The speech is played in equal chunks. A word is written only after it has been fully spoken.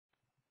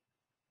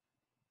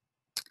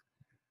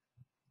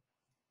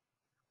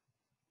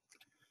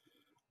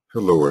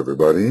Hello,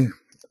 everybody.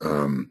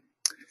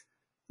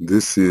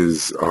 This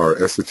is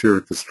our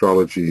Esoteric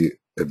Astrology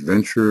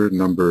Adventure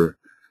number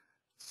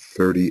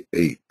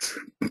 38.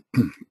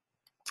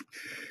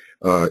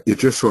 It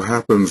just so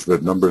happens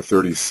that number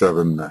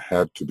 37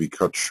 had to be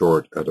cut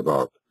short at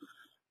about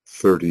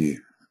 30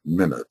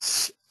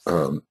 minutes.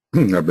 I've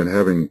been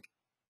having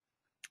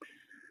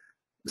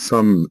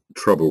some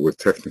trouble with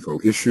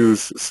technical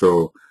issues,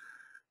 so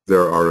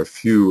there are a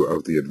few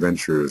of the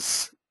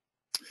adventures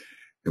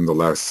in the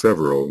last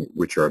several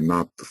which are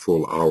not the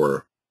full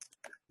hour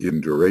in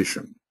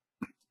duration.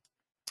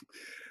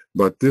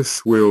 But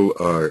this will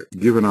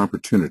give an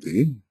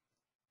opportunity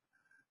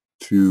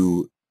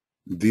to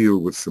deal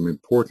with some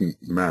important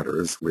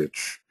matters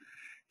which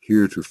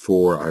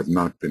heretofore I've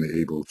not been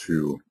able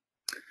to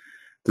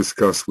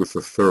discuss with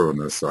the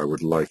thoroughness I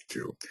would like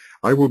to.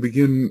 I will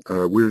begin,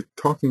 we're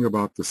talking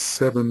about the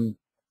 7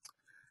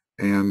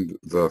 and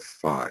the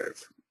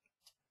 5.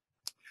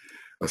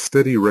 A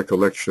steady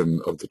recollection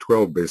of the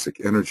 12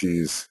 basic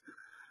energies,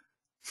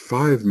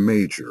 5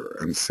 major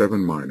and 7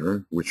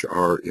 minor, which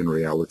are in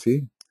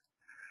reality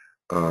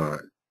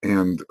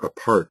and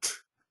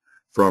apart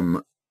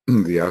from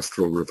the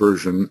astral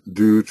reversion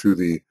due to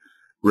the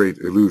great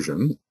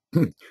illusion,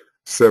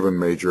 7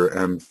 major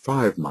and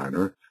 5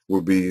 minor will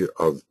be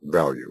of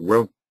value.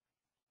 Well,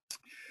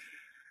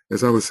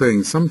 as I was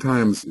saying,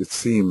 sometimes it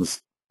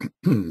seems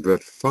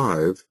that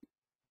 5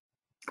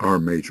 are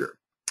major.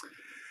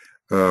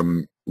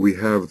 We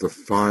have the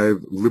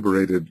 5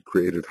 liberated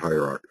creative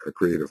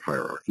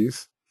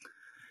hierarchies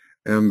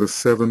and the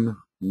 7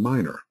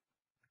 minor.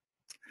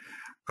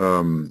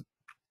 And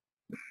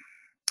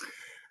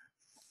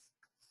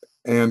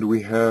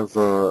we have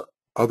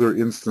other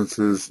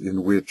instances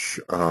in which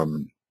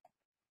the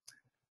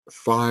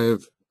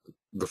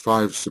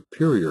 5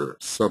 superior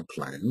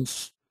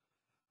subplanes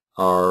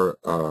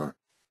are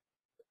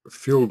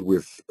filled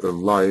with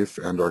life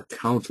and are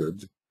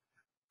counted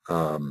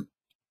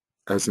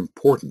as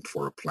important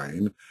for a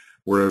plane,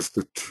 whereas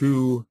the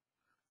 2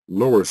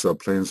 lower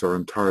subplanes are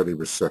entirely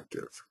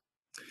receptive.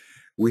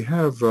 We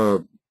have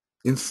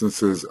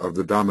instances of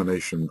the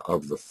domination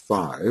of the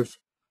 5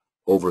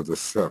 over the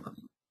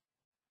 7.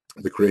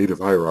 The creative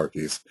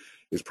hierarchies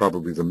is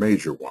probably the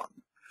major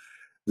one.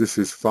 This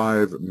is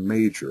 5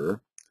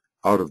 major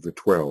out of the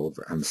 12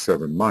 and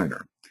 7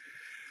 minor.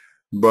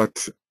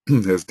 But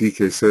as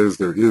DK says,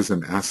 there is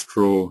an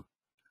astral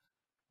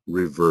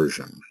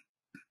reversion.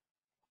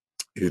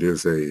 It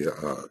is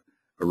a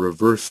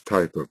reverse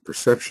type of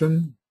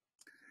perception,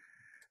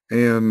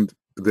 and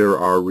there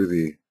are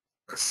really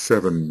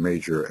 7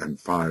 major and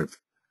 5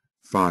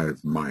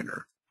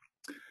 minor.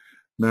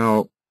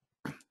 Now,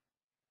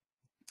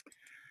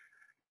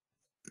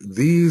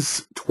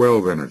 these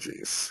 12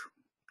 energies,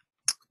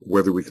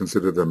 whether we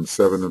consider them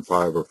 7 and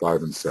 5 or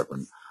 5 and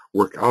 7,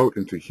 work out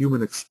into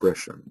human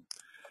expression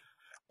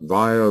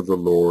via the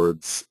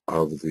lords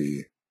of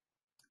the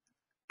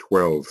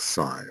 12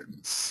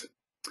 signs.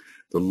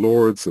 The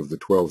lords of the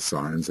 12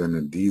 signs, and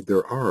indeed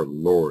there are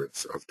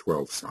lords of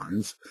 12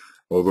 signs,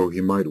 although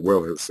he might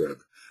well have said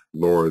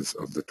lords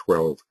of the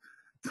 12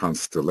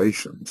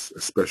 constellations,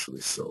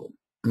 especially so.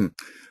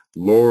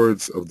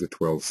 Lords of the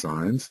 12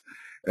 signs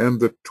and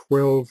the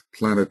 12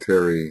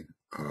 planetary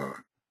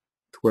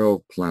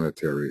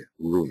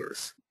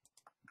rulers.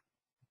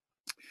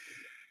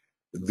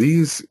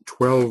 These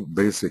 12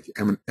 basic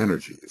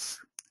energies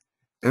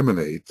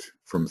emanate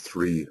from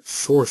 3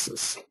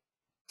 sources.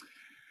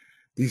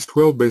 These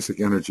 12 basic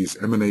energies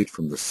emanate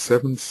from the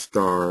 7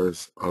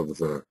 stars of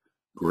the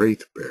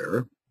Great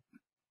Bear,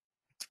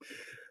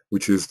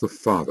 which is the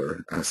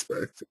father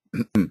aspect,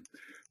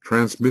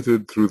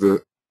 transmitted through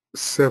the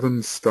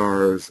 7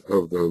 stars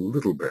of the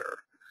Little Bear,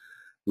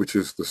 which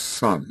is the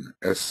Sun,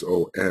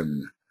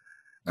 S-O-N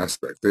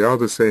aspect. They are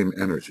the same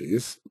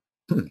energies,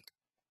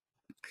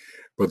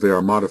 but they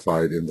are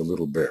modified in the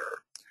Little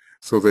Bear.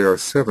 So they are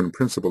 7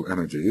 principal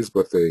energies,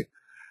 but they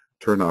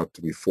turn out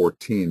to be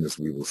 14, as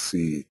we will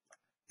see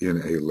in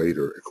a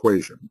later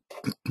equation.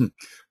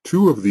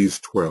 2 of these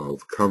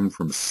 12 come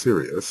from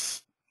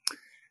Sirius,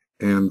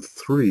 and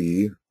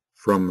 3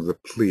 from the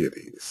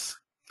Pleiades.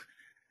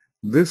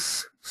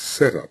 This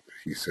setup,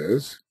 he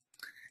says,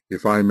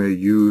 if I may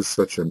use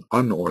such an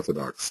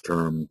unorthodox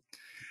term,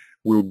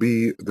 will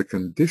be the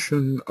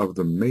condition of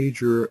the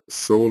major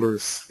solar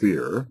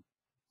sphere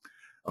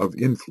of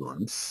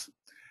influence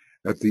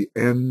at the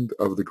end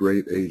of the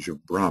great age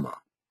of Brahma,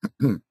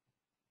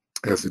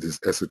 as it is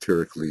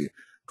esoterically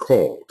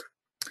called.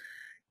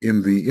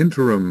 In the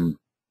interim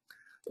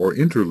or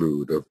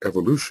interlude of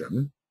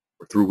evolution,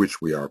 through which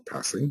we are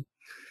passing,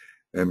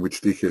 and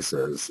which DK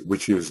says,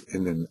 which is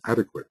an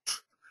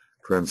inadequate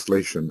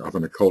translation of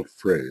an occult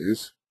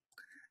phrase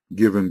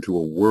given to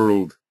a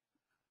world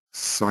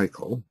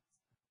cycle.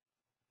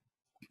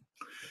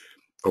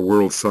 A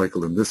world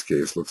cycle in this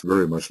case looks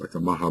very much like a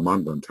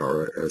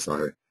Mahamanvantara, as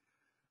I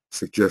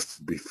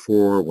suggested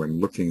before when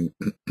looking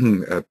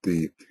at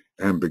the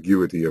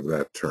ambiguity of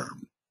that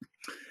term.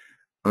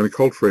 An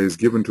occult phrase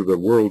given to the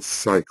world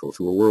cycle,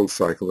 to a world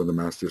cycle in the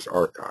Master's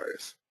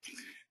archives.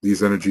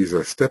 These energies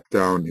are stepped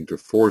down into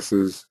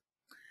forces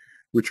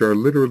which are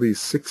literally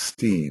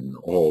 16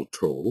 all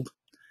told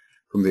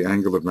from the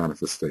angle of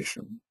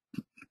manifestation.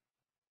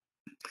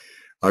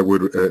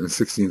 And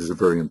 16 is a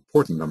very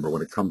important number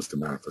when it comes to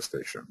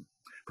manifestation.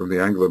 From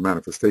the angle of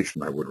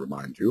manifestation, I would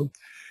remind you,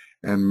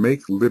 and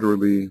make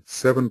literally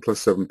 7 plus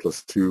 7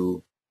 plus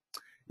 2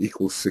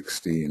 equals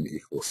 16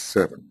 equals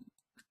 7.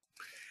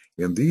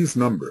 In these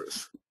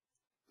numbers,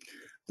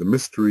 the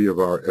mystery of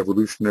our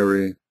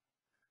evolutionary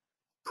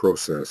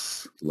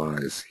process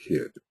lies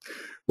hid.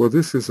 Well,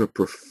 this is a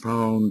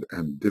profound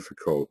and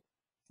difficult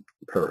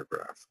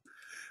paragraph.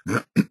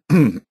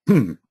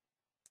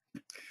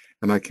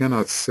 And I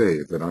cannot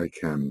say that I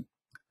can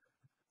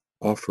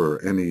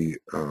offer any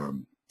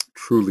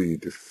truly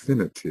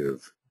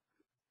definitive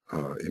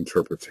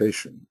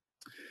interpretation.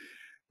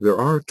 There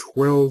are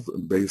 12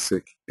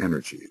 basic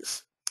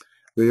energies.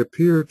 They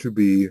appear to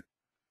be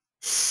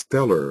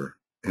stellar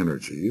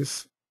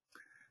energies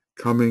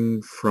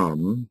coming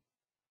from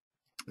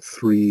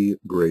 3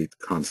 great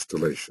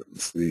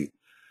constellations, the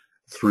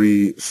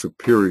 3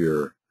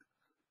 superior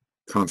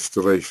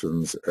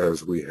constellations,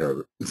 as we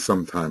have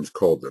sometimes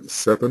called them.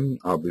 7,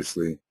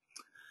 obviously,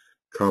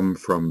 come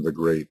from the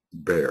Great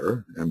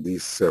Bear, and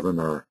these 7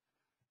 are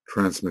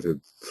transmitted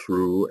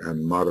through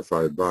and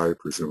modified by,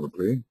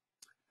 presumably,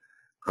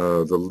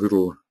 the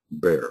Little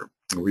Bear.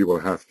 We will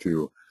have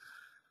to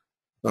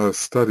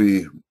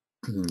study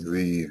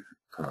the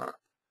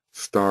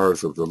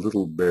stars of the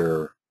Little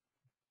Bear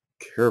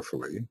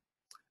carefully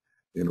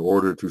in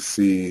order to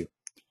see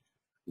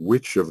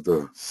which of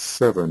the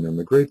 7 in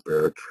the Great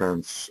Bear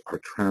are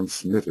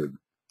transmitted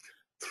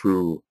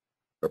through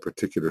a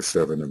particular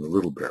 7 in the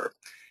Little Bear.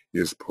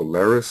 Is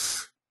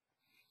Polaris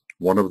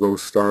one of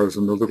those stars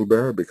in the Little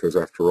Bear? Because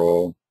after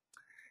all,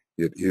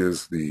 it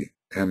is the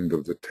end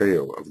of the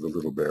tail of the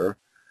Little Bear.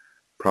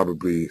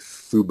 Probably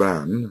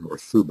Thuban, or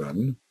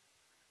Thuban,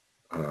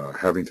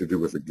 having to do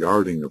with the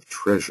guarding of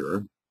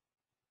treasure,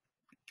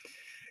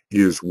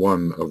 is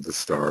one of the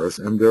stars,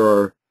 and there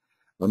are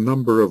a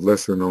number of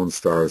lesser-known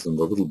stars in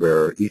the Little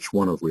Bear, each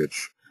one of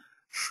which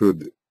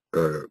should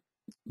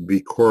be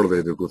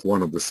correlated with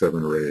one of the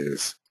 7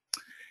 rays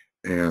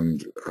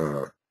and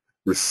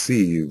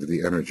receive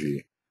the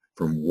energy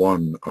from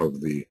one of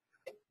the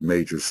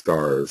major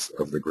stars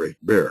of the Great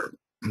Bear.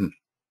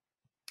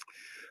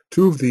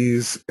 2 of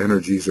these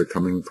energies are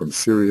coming from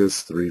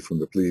Sirius, 3 from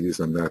the Pleiades,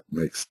 and that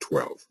makes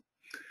 12.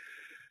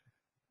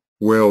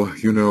 Well,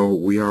 you know,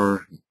 we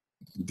are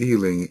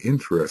dealing,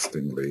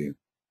 interestingly,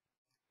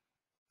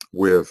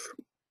 with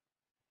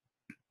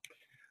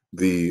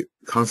the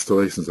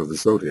constellations of the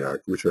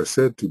zodiac, which are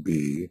said to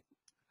be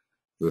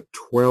the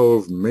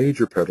 12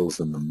 major petals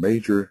in the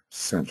major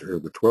center,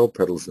 the 12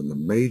 petals in the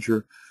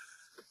major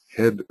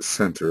head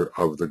center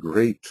of the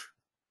great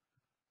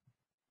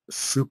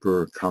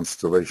super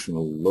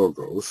constellational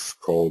logos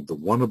called the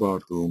one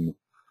about whom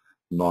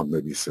naught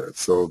may be said.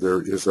 So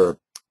there is a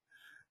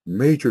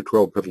major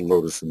 12-petal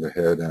lotus in the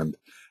head, and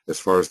as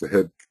far as the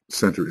head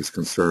center is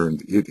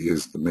concerned, it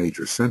is the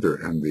major center,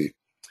 and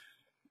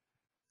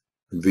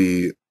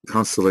the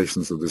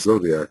constellations of the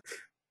zodiac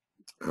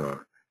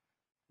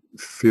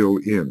fill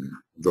in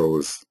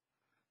those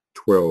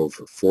 12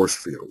 force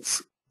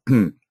fields.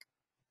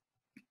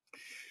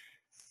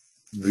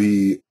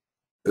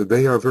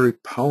 They are very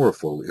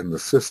powerful in the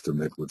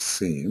system, it would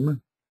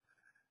seem,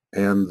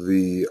 and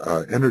the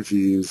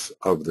energies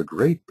of the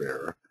Great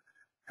Bear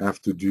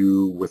have to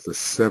do with the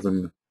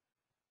 7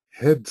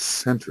 head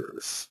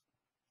centers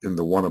in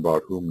the one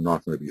about whom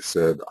naught may be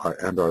said,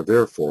 and are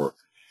therefore,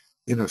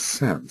 in a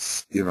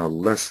sense, in a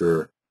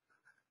lesser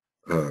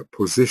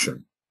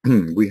position.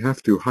 We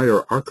have to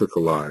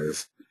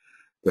hierarchicalize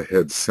the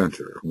head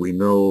center. We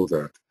know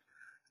that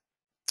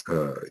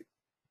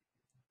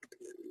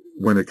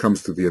when it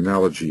comes to the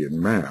analogy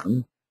in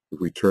man, if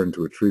we turn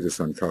to a treatise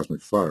on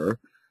cosmic fire,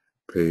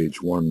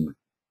 page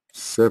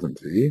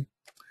 170,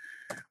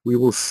 we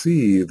will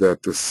see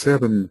that the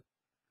 7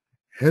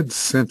 head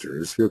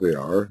centers, here they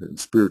are, in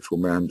spiritual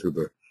man to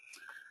the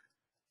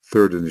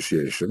 3rd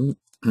initiation,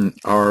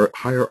 are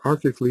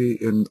hierarchically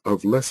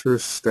of lesser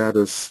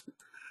status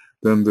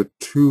than the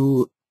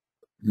 2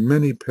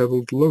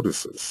 many-petaled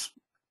lotuses,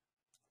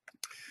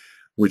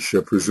 which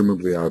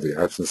presumably are the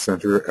Ajna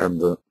center and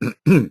the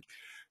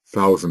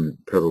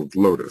 1,000-petaled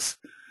lotus.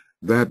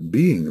 That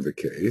being the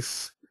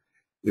case,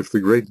 if the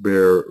Great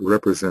Bear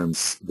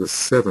represents the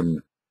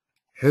 7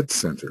 head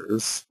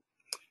centers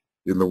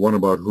in the one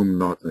about whom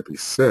naught may be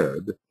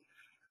said,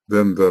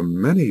 then the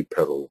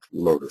many-petaled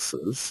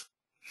lotuses,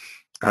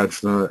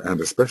 Ajna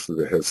and especially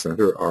the head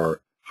center,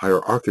 are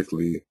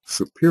hierarchically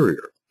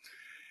superior,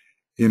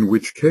 in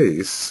which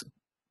case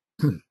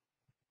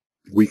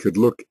we could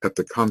look at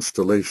the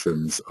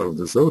constellations of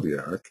the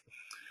zodiac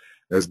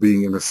as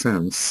being, in a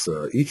sense,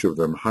 each of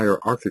them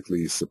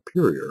hierarchically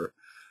superior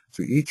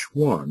to each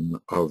one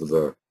of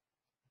the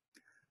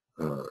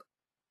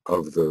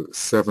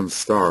 7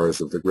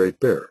 stars of the Great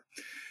Bear.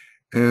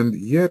 And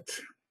yet,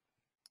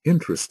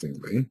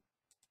 interestingly,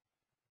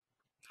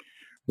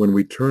 when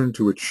we turn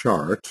to a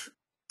chart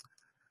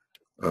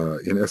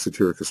in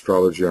Esoteric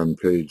Astrology on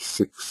page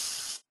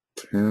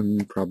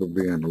 610,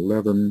 probably, and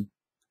 11.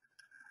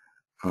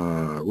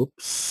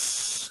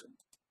 Whoops.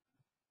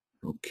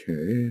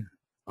 Okay.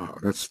 Oh,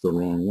 that's the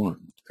wrong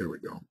one. There we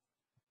go.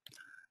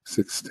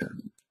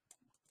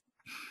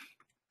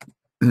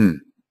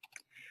 610.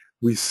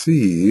 We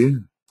see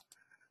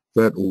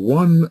that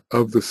one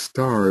of the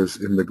stars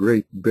in the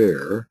Great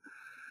Bear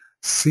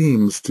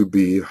seems to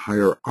be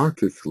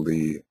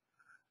hierarchically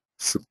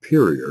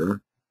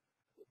superior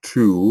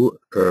to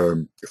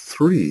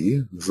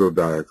 3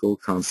 zodiacal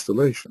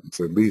constellations,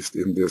 at least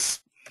in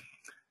this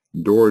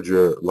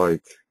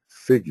Dorja-like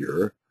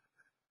figure.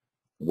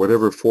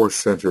 Whatever force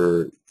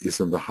center is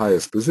in the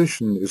highest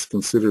position is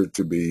considered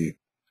to be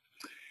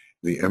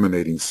the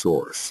emanating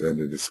source,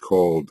 and it is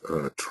called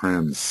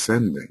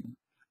transcending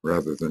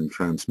rather than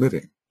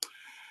transmitting.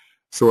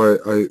 So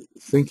I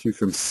think you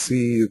can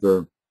see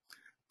the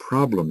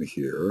problem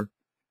here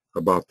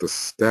about the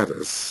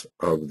status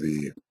of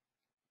the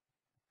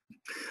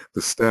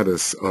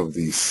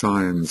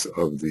signs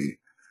of the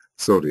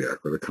zodiac,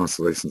 or the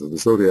constellations of the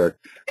zodiac,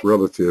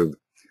 relative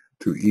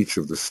to each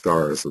of the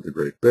stars of the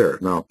Great Bear.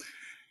 Now,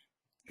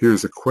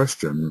 here's a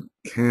question: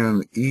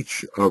 can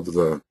each of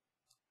the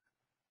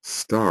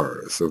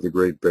stars of the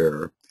Great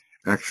Bear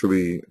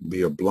actually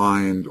be a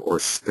blind or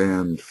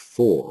stand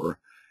for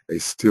a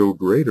still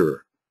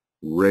greater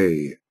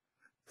ray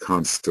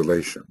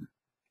constellation?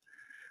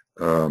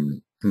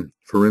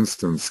 For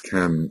instance,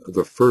 can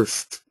the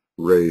first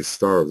ray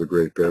star of the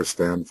Great Bear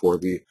stand for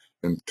the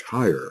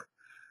entire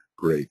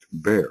Great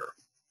Bear?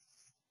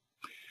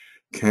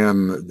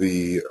 Can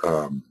the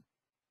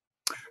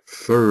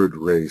third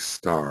ray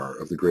star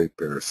of the Great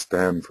Bear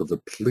stand for the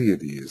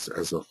Pleiades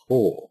as a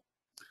whole?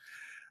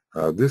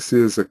 This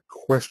is a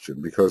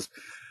question because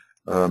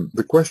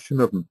the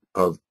question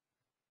of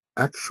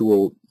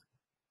actual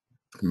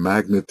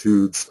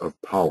magnitudes of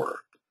power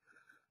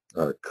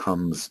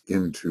comes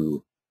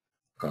into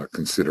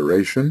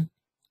consideration,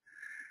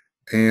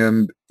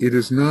 and it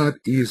is not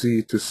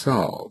easy to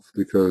solve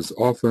because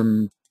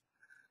often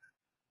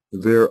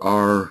there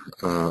are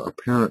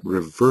apparent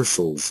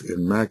reversals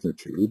in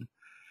magnitude.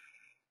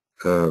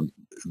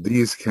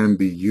 These can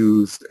be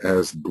used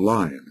as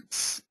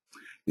blinds.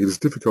 It is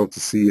difficult to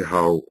see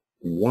how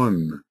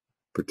one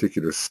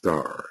particular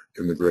star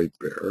in the Great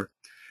Bear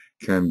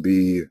can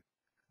be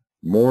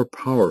more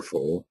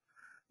powerful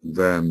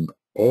than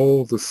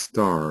all the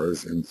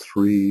stars in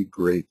 3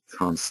 great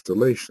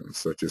constellations,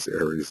 such as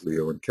Aries,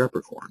 Leo, and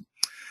Capricorn.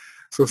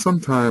 So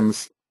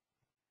sometimes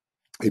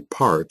a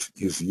part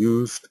is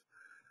used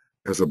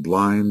as a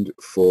blind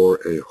for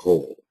a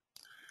whole.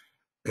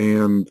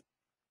 And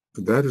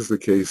that is the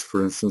case,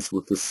 for instance,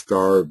 with the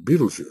star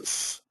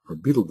Betelgeuse, or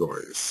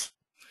Betelgeuse,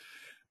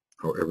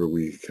 however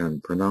we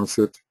can pronounce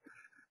it,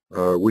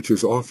 which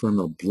is often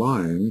a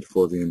blind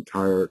for the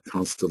entire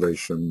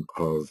constellation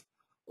of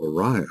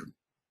Orion.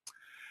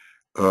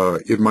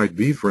 It might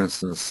be, for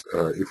instance,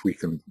 if we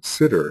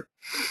consider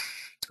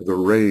the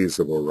rays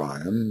of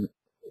Orion,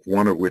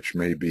 one of which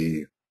may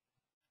be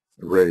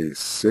ray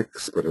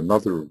 6, but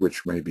another of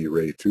which may be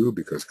ray 2,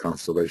 because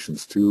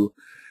constellations 2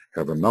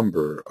 have a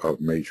number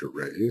of major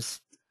rays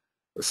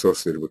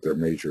associated with their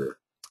major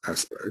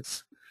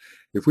aspects.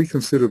 If we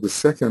consider the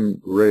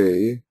second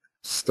ray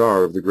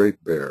star of the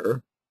Great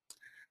Bear,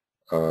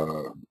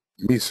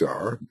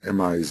 Mizar,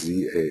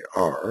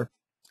 M-I-Z-A-R,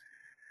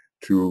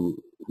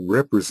 to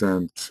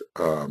represent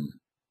a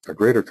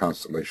greater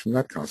constellation,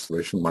 that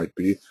constellation might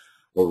be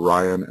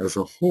Orion as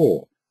a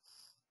whole.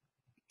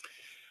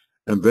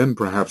 And then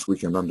perhaps we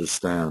can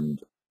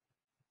understand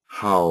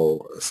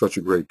how such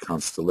a great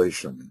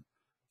constellation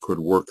could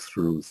work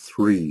through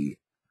 3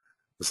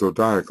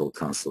 zodiacal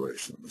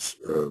constellations.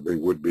 They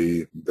would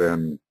be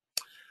then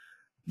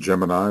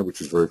Gemini,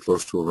 which is very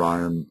close to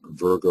Orion,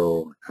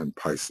 Virgo, and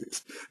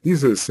Pisces.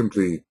 These are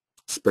simply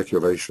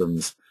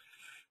speculations.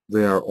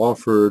 They are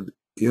offered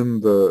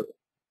in the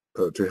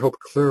to help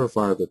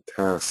clarify the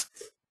task,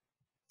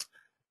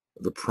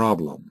 the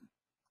problem,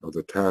 or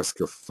the task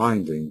of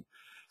finding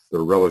the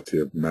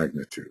relative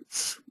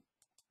magnitudes.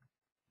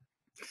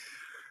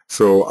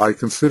 So I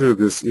consider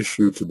this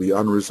issue to be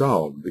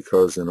unresolved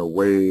because, in a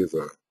way,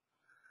 the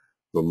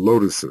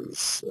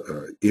lotuses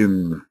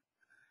in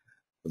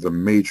the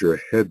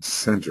major head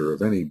center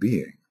of any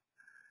being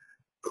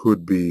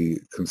could be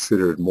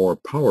considered more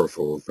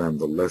powerful than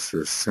the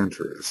lesser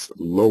centers,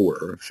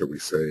 lower, shall we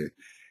say,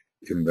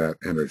 in that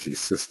energy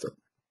system.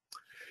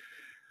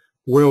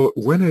 Well,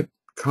 when it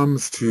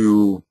comes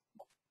to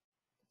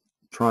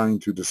trying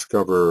to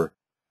discover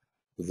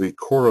the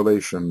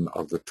correlation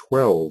of the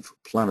 12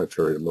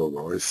 planetary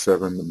logos,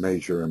 7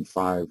 major and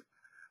 5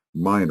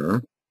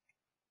 minor,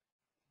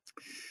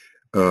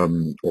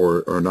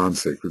 or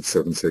non-sacred,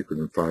 7 sacred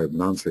and 5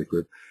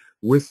 non-sacred,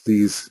 with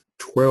these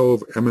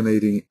 12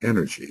 emanating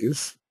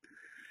energies,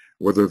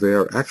 whether they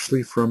are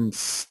actually from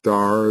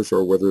stars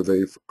or whether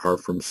they are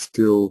from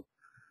still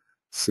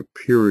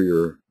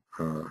superior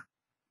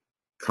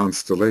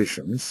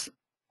constellations,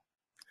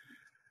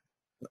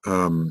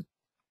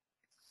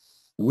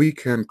 we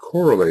can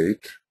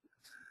correlate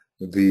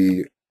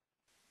the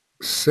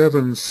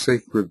 7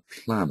 sacred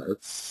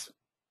planets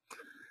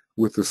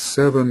with the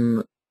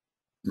 7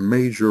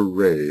 major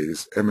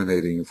rays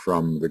emanating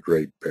from the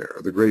Great Bear.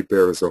 The Great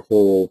Bear as a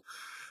whole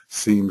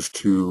seems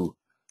to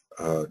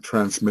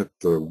transmit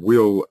the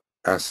will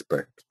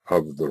aspect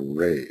of the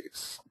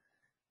rays.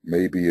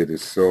 Maybe it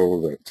is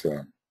so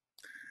that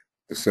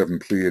the 7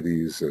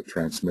 Pleiades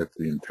transmit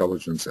the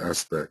intelligence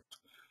aspect,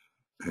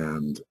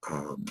 and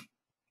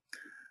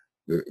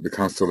the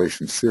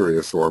constellation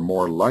Sirius, or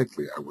more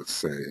likely, I would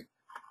say,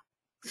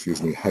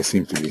 excuse me, I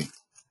seem to be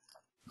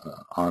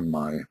on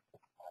my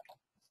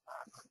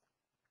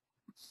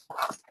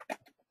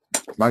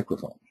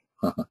microphone.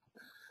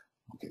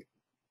 Okay.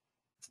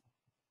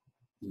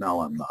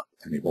 Now I'm not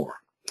anymore.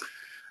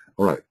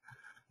 All right.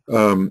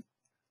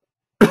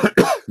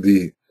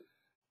 The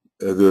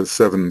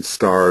 7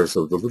 stars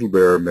of the Little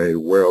Bear may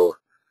well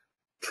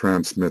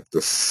transmit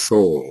the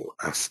soul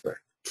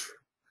aspect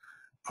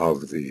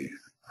of the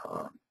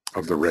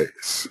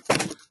rays.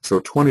 So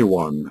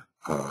 21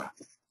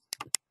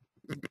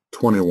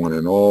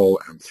 in all,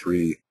 and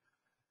 3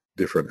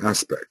 different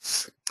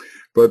aspects.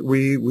 But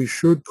we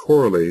should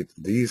correlate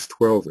these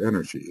 12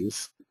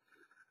 energies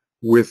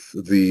with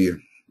the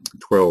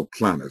 12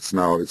 planets.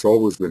 Now, it's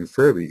always been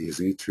fairly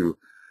easy to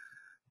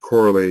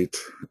correlate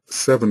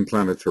 7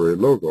 planetary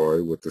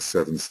logi with the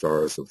 7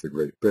 stars of the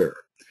Great Bear.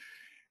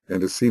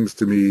 And it seems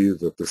to me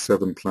that the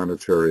 7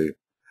 planetary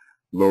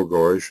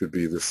logi should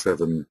be the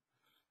 7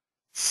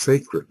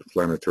 sacred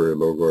planetary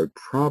logi,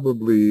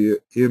 probably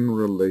in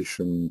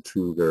relation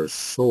to their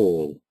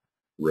soul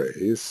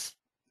rays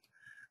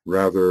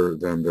rather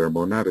than their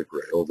monadic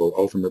ray, although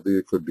ultimately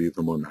it could be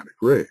the monadic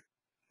ray.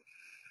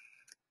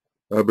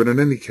 But in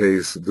any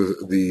case,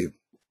 the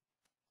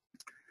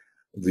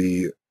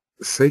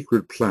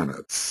sacred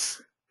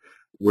planets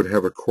would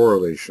have a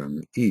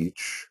correlation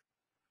each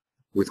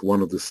with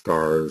one of the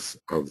stars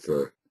of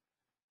the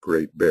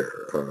Great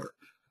Bear.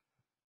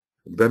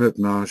 Bennett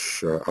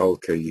Nash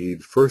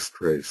Al-Qaid, first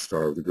ray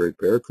star of the Great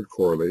Bear, could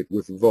correlate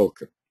with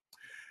Vulcan.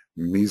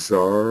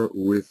 Mizar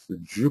with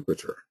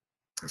Jupiter,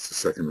 that's the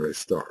second ray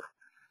star.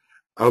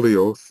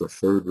 Alioth, the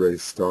third ray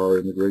star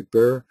in the Great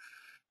Bear,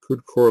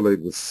 could correlate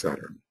with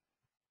Saturn.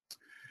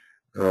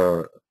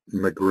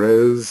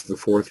 Megrez, the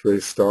fourth ray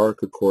star,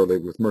 could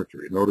correlate with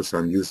Mercury. Notice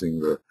I'm using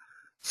the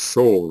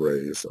soul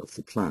rays of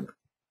the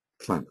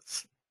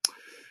planets.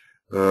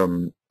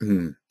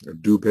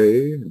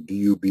 Dubhe,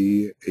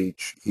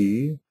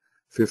 D-U-B-H-E,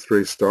 fifth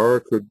ray star,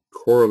 could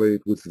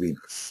correlate with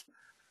Venus.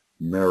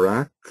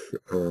 Merak,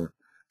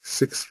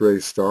 sixth ray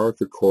star,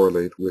 could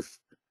correlate with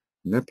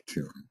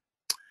Neptune.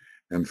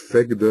 And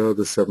Phegda,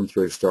 the seventh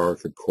ray star,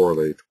 could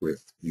correlate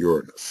with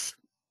Uranus.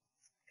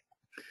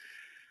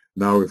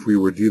 Now, if we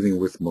were dealing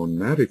with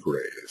monadic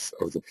rays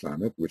of the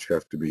planet, which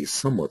have to be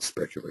somewhat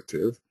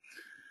speculative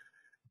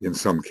in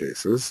some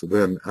cases,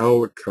 then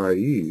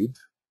Al-Qaid,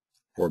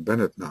 or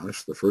Bennett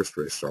Nash, the first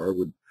ray star,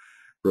 would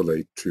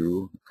relate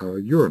to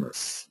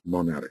Uranus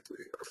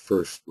monadically, a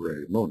first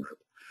ray monad.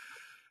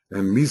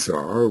 And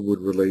Mizar would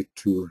relate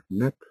to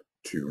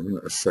Neptune,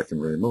 a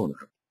second ray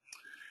monad.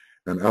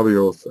 And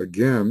Alioth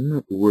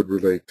again would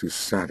relate to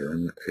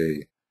Saturn,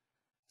 a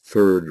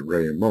third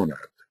ray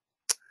monad.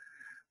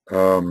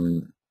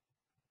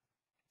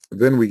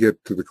 Then we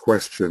get to the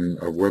question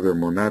of whether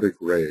monadic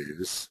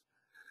rays,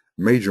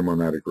 major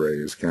monadic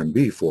rays, can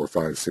be 4,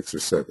 5, 6, or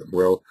 7.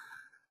 Well,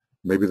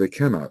 maybe they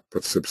cannot,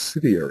 but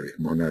subsidiary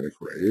monadic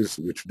rays,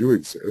 which do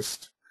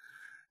exist,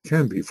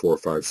 can be 4,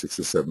 5, 6,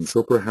 or 7.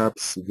 So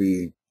perhaps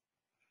the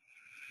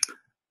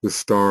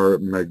star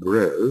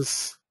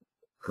Megrez,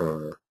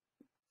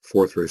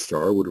 fourth ray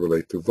star, would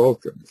relate to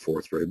Vulcan,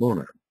 fourth ray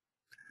monad.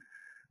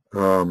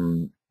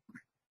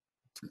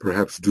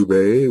 Perhaps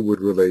Dubhe would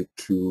relate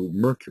to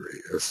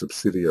Mercury, a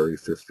subsidiary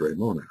fifth ray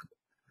monad.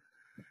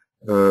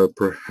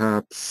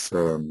 Perhaps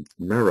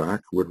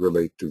Merak would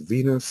relate to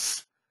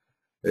Venus,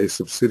 a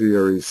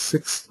subsidiary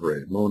sixth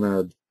ray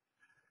monad.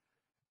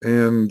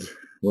 And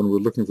when we're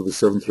looking for the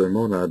seventh ray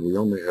monad, we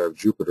only have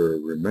Jupiter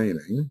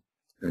remaining,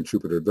 and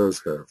Jupiter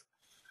does have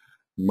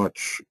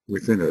much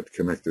within it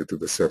connected to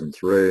the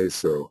seventh ray,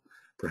 so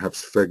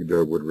perhaps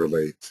Phegda would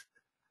relate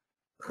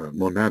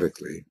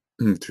monadically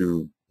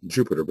to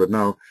Jupiter. But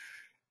now,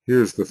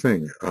 here's the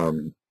thing.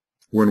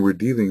 When we're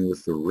dealing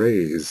with the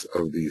rays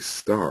of these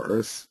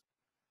stars,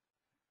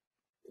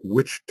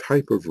 which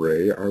type of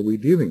ray are we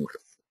dealing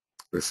with?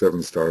 The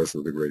 7 stars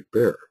of the Great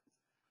Bear.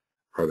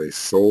 Are they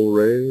soul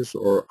rays,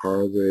 or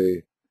are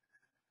they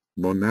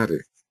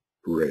monadic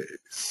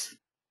rays?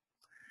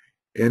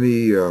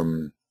 Any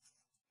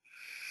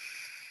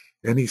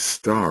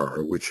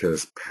star which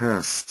has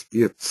passed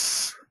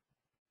its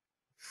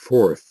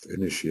 4th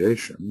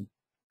initiation,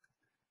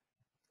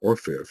 or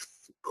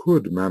 5th,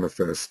 could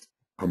manifest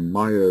a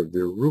Maya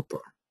Virupa.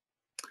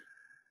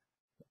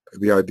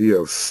 The idea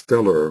of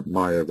stellar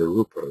Maya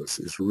Virupas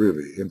is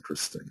really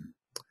interesting.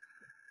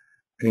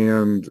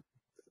 And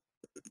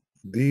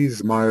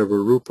these Maya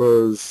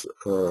Virupas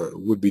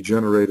would be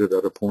generated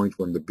at a point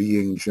when the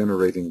being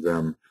generating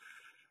them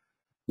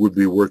would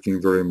be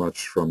working very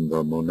much from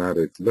the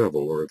monadic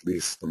level, or at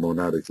least the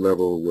monadic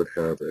level would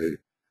have a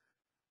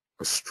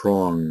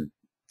strong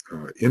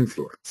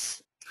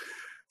influence.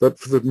 But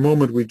for the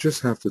moment, we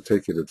just have to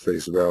take it at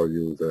face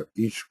value that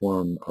each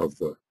one of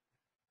the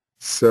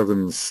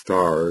 7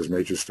 stars,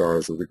 major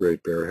stars of the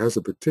Great Bear, has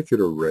a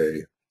particular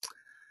ray,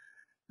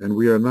 and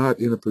we are not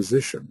in a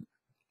position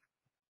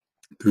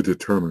to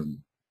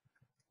determine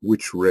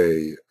which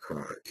ray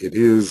it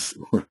is,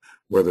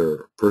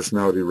 whether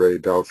personality ray,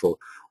 doubtful,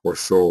 or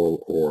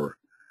soul, or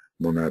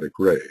monadic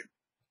ray.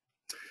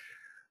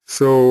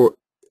 So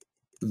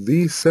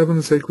these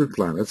 7 sacred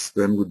planets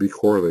then would be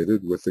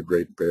correlated with the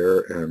Great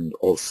Bear and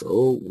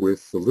also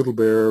with the Little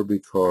Bear,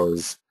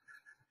 because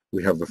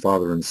we have the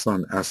father and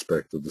son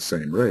aspect of the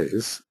same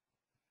rays.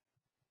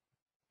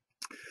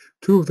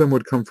 2 of them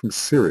would come from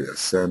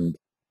Sirius, and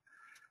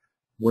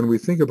when we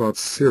think about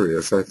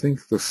Sirius, I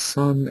think the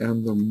sun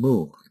and the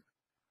moon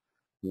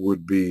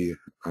would be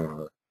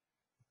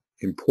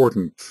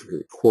important,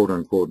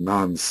 quote-unquote,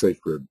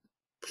 non-sacred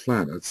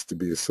planets to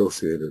be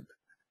associated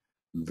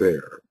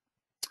there.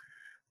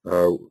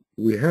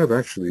 We have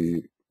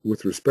actually,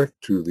 with respect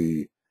to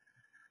the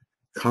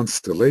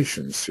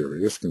constellation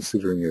Sirius,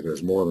 considering it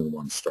as more than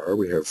one star,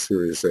 we have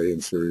Sirius A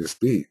and Sirius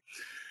B.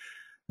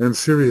 And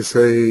Sirius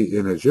A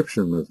in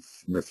Egyptian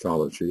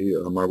mythology,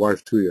 my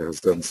wife Tuya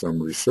has done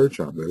some research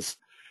on this.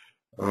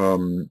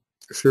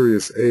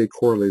 Sirius A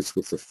correlates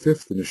with the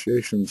 5th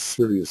initiation,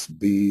 Sirius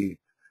B,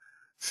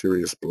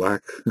 Sirius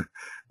Black,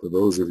 for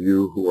those of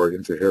you who are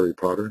into Harry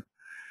Potter,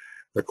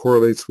 that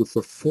correlates with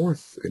the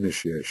 4th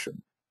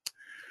initiation.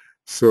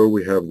 So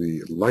we have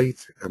the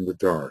light and the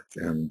dark,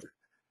 and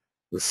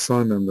the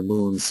sun and the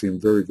moon seem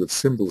very good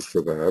symbols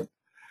for that,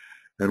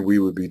 and we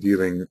would be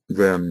dealing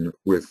then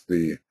with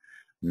the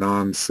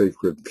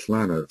non-sacred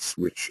planets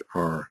which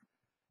are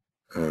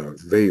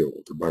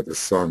veiled by the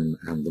sun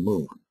and the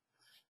moon,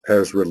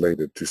 as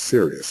related to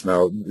Sirius.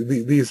 Now,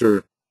 these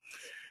are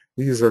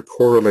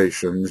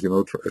correlations,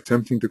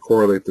 attempting to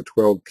correlate the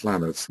 12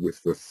 planets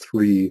with the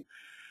 3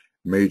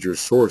 major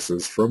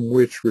sources from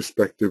which,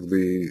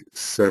 respectively,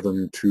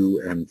 7,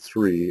 2, and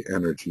 3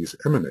 energies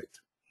emanate.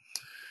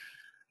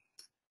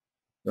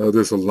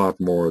 There's a lot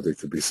more that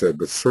could be said,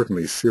 but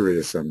certainly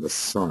Sirius and the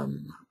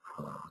sun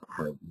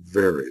are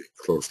very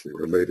closely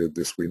related.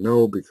 This we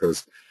know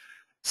because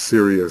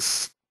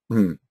Sirius,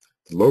 the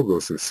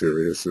logos of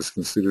Sirius, is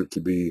considered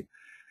to be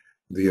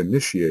the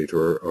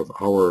initiator of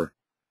our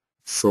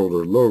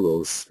solar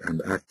logos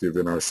and active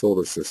in our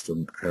solar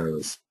system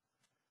as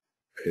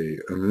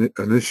an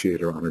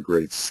initiator on a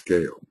great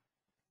scale.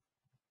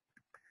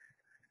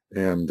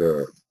 And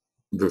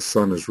the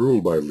sun is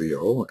ruled by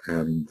Leo,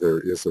 and there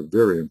is a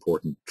very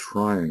important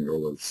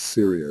triangle of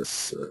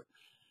Sirius,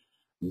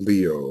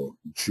 Leo,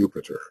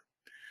 Jupiter.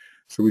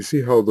 So we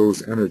see how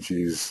those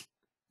energies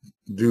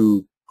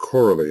do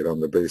correlate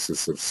on the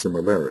basis of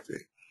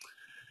similarity.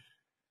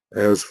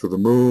 As for the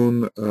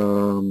moon,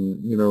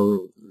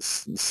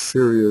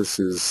 Sirius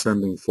is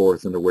sending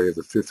forth in a way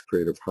the 5th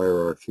grade of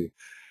hierarchy.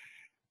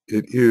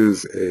 It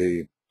is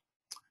a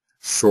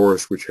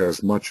source which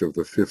has much of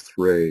the 5th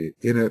ray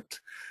in it.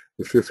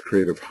 The 5th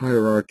grade of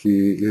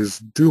hierarchy is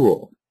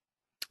dual,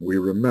 we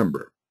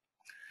remember.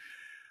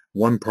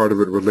 One part of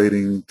it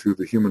relating to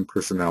the human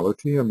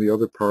personality and the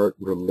other part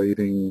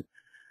relating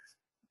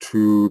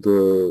to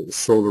the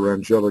solar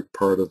angelic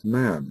part of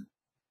man.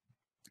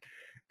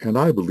 And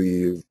I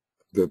believe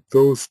that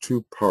those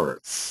 2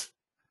 parts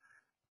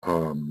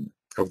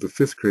of the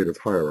 5th grade of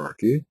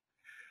hierarchy,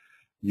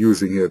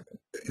 using it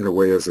in a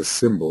way as a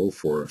symbol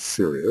for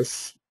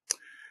Sirius,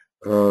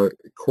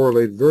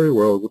 correlate very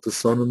well with the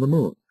sun and the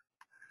moon.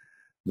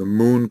 The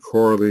moon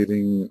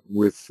correlating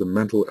with the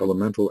mental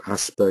elemental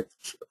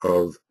aspect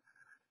of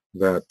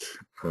that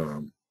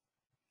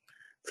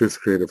 5th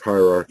grade of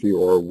hierarchy,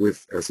 or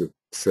with, as it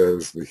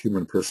says, the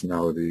human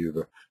personality,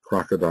 the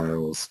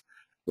crocodiles,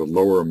 the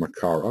lower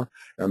Makara,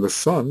 and the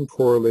sun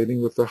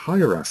correlating with the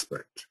higher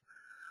aspect,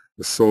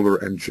 the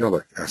solar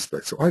angelic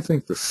aspect. So I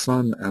think the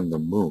sun and the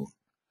moon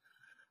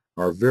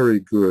are very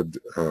good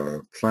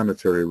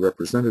planetary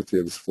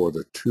representatives for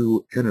the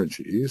 2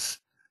 energies,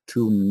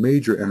 2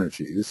 major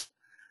energies,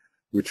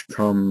 which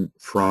come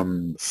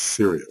from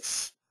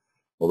Sirius.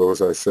 Although,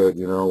 as I said,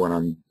 when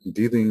I'm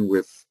dealing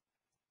with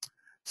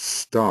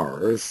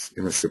stars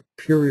in a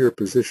superior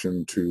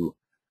position to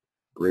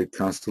great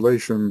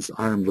constellations,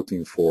 I am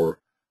looking for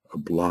a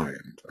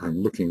blind.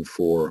 I'm looking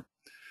for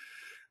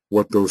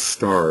what those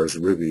stars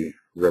really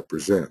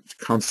represent,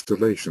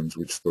 constellations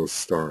which those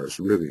stars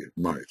really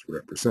might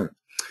represent.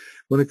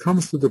 When it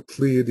comes to the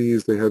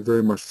Pleiades, they have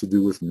very much to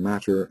do with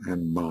matter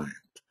and mind.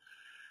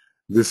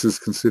 This is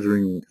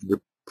considering the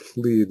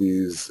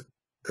Pleiades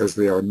as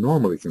they are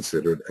normally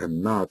considered,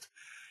 and not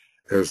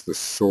as the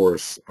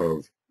source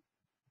of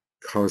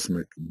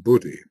cosmic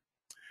buddhi,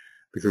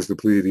 because the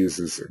Pleiades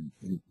is a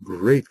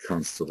great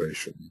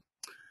constellation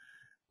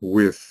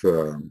with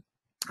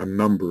a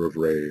number of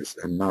rays,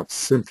 and not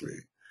simply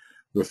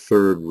the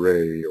 3rd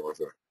ray or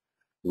the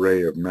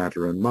ray of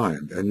matter and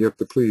mind. And yet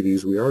the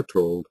Pleiades, we are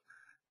told,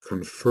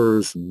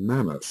 confers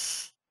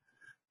manus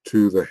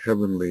to the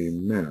heavenly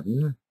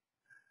men,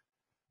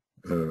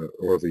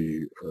 or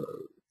the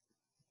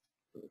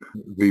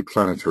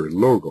planetary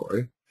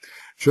logoi,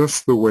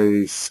 just the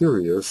way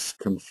Sirius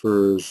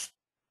confers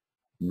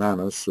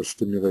manus or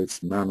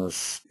stimulates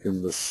manus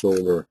in the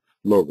solar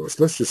logos.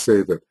 Let's just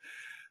say that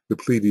the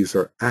Pleiades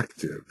are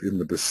active in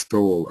the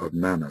bestowal of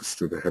manus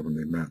to the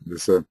heavenly men.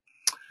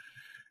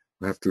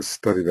 I have to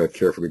study that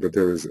carefully, but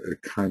there is a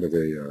kind of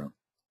a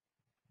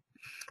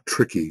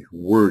tricky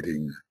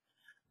wording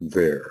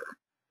there,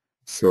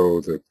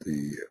 so that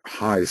the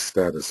high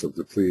status of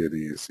the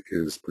Pleiades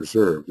is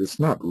preserved. It's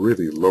not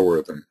really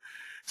lower than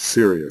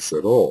Sirius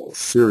at all.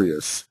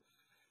 Sirius,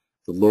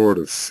 the Lord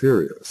of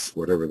Sirius,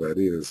 whatever that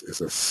is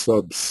a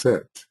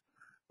subset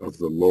of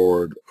the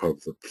Lord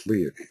of the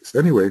Pleiades.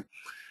 Anyway,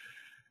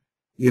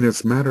 in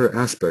its matter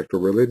aspect, or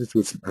related to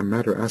its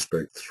matter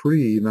aspect,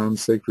 3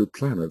 non-sacred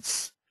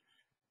planets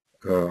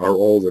are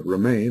all that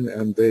remain,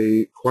 and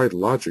they quite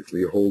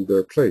logically hold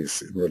their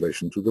place in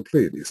relation to the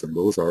Pleiades, and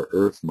those are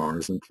Earth,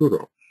 Mars, and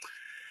Pluto.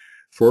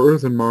 For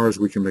Earth and Mars,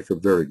 we can make a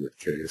very good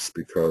case,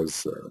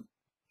 because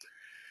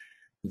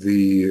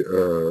the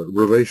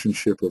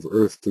relationship of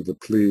Earth to the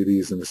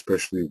Pleiades, and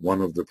especially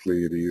one of the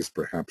Pleiades,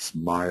 perhaps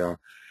Maya,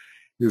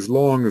 is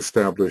long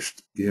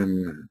established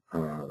in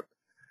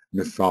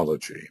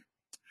mythology.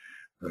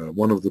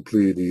 One of the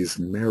Pleiades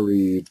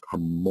married a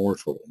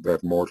mortal.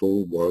 That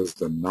mortal was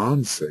the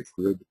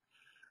non-sacred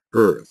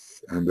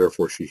Earth, and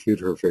therefore she hid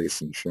her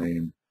face in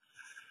shame,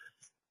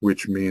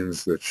 which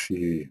means that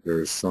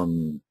there is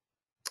some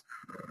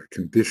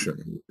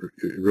condition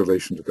in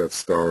relation to that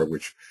star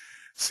which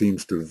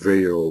seems to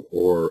veil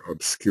or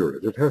obscure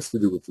it. It has to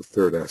do with the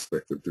third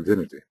aspect of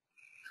divinity.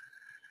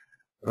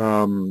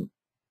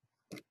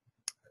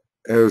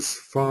 As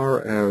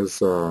far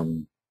as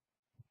I'm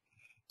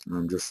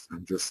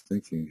just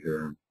thinking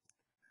here,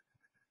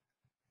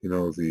 you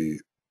know, the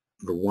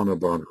one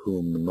about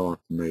whom naught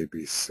may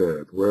be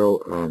said. Well,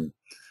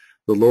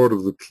 the Lord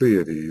of the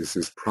Pleiades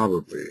is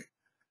probably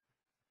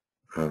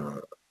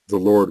the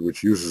Lord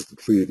which uses the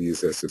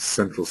Pleiades as its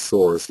central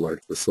source,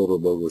 like the solar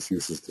logos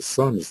uses the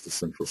sun as the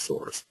central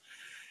source.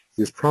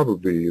 He is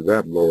probably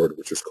that Lord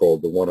which is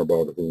called the one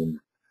about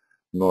whom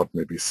naught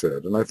may be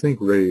said. And I think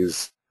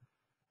rays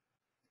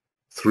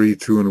 3,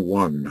 2, and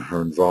 1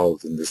 are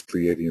involved in this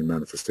Pleiadian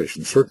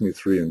manifestation, certainly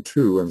 3 and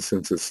 2, and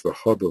since it's the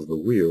hub of the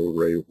wheel,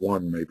 ray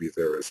 1 may be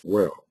there as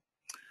well.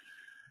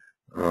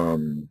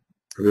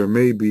 There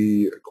may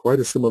be quite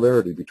a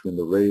similarity between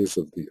the rays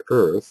of the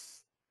Earth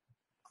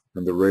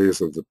and the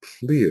rays of the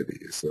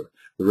Pleiades.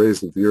 The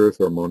rays of the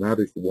Earth are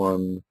monadic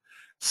 1,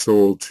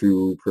 soul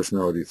 2,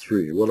 personality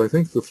 3. Well, I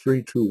think the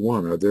 3, 2,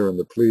 1 are there in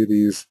the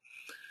Pleiades,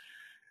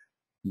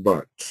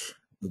 but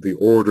the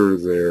order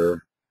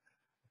there,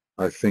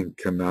 I think,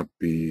 cannot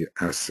be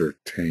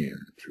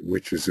ascertained,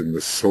 which is in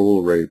the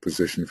soul ray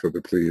position for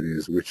the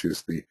Pleiades, which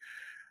is the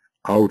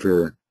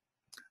outer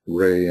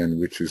ray, and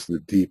which is the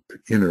deep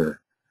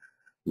inner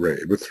ray.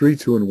 But 3,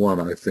 2, and 1,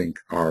 I think,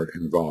 are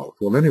involved.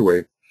 Well,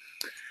 anyway,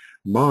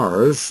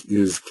 Mars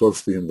is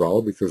closely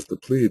involved because the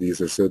Pleiades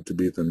are said to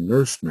be the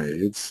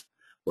nursemaids,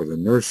 or the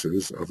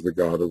nurses, of the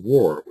god of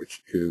war,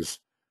 which is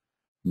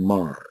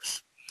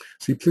Mars.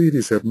 See,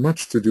 Pleiades have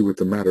much to do with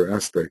the matter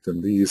aspect,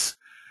 and these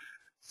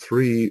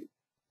 3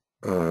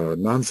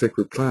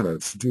 non-sacred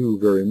planets do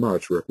very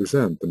much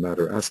represent the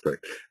matter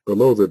aspect.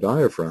 Below the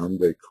diaphragm,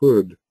 they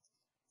could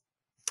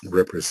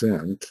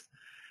represent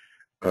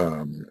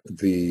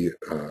the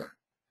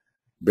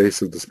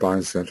base of the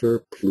spine center,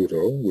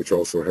 Pluto, which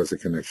also has a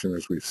connection,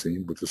 as we've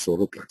seen, with the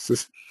solar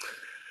plexus,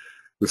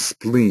 the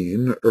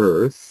spleen,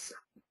 Earth,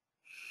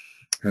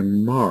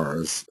 and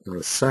Mars,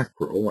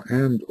 sacral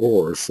and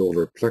or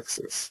solar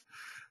plexus.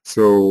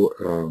 So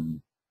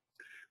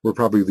we're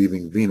probably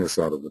leaving Venus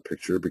out of the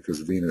picture,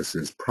 because Venus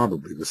is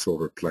probably the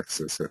solar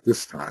plexus at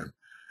this time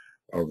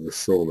of the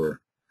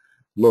solar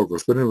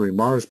logos. But anyway,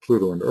 Mars,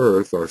 Pluto, and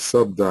Earth are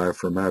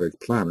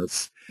subdiaphragmatic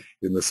planets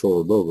in the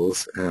solar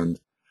logos, and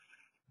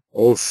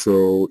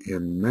also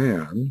in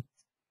man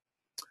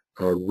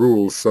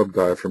rules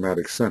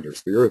subdiaphragmatic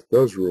centers. The Earth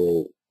does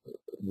rule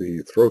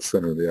the throat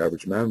center of the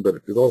average man, but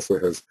it also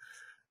has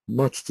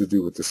much to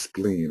do with the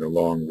spleen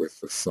along with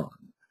the sun.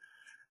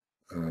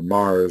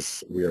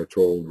 Mars, we are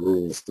told,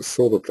 rules the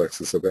solar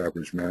plexus of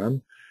average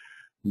man,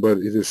 but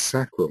it is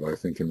sacral, I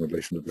think, in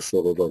relation to the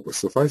solar logos.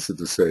 Suffice it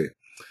to say,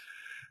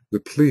 the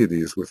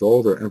Pleiades, with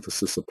all their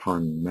emphasis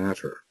upon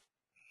matter,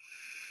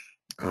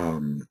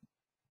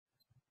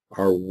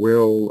 are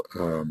well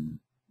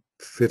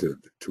fitted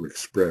to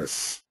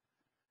express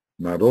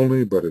not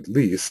only, but at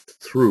least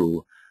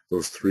through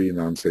those 3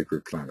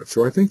 non-sacred planets.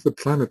 So I think the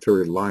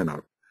planetary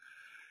lineup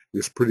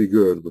is pretty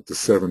good with the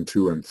 7,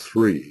 2, and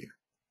 3.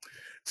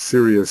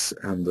 Sirius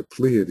and the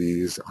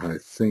Pleiades, I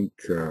think,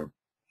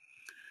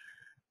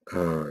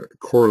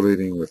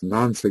 correlating with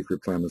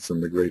non-sacred planets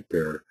and the Great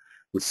Bear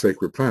with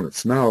sacred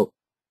planets. Now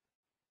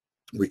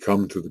we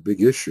come to the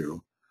big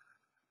issue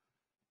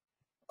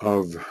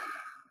of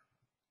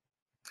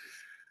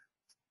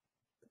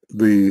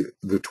the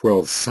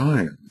 12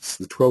 signs.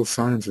 The 12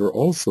 signs are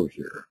also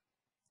here.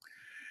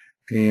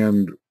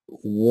 And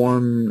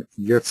one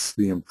gets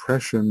the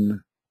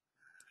impression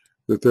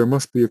that there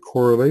must be a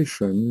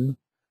correlation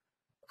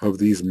of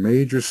these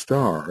major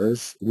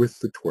stars with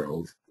the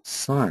 12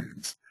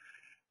 signs.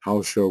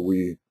 How shall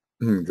we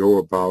go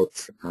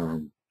about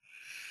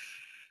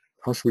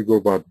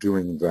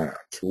doing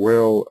that?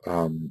 Well,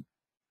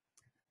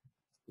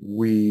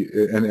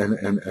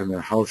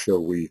 how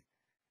shall we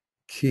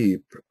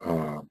keep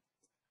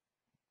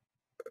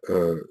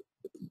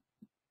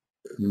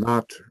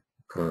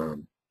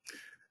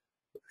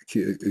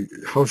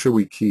how shall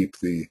we keep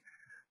the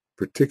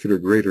particular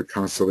greater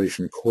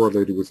constellation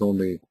correlated with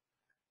only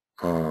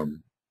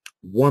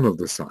one of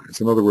the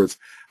signs? In other words,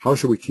 how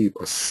shall we keep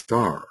a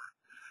star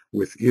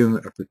within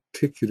a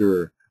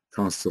particular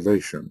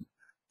constellation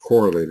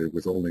correlated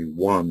with only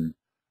one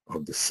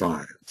of the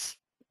signs?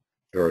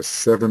 There are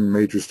 7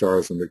 major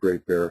stars in the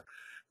Great Bear,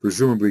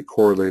 presumably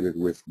correlated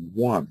with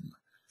one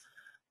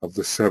of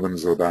the 7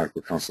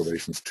 zodiacal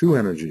constellations. 2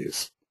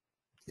 energies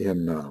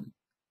in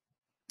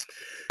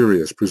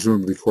Sirius,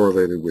 presumably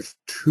correlated with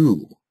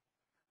 2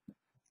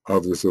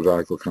 of the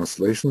zodiacal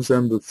constellations,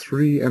 and the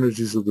 3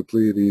 energies of the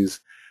Pleiades,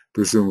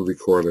 presumably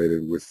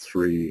correlated with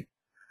 3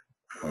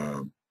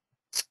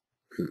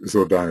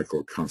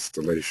 zodiacal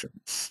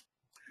constellations.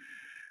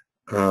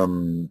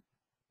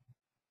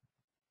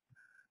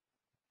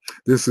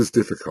 This is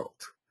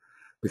difficult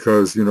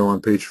because,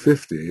 on page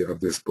 50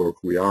 of this book,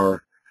 we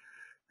are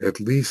at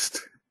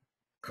least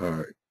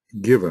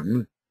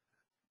given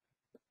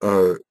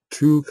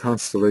 2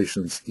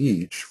 constellations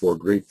each for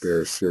Great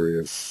Bear,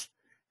 Sirius,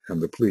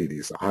 and the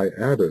Pleiades. I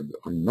added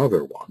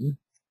another one,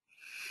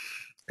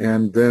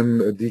 and then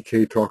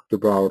DK talked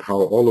about how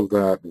all of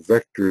that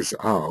vectors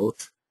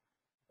out.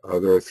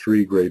 There are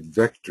 3 great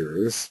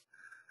vectors.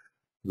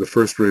 The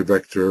first ray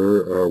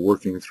vector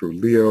working through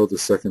Leo, the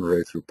second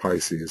ray through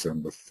Pisces,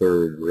 and the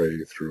third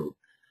ray through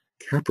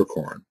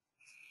Capricorn.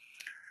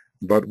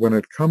 But when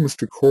it comes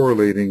to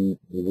correlating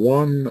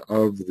one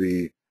of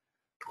the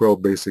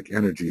 12 basic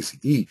energies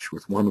each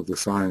with one of the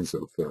signs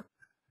of the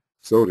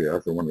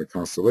zodiac or one of the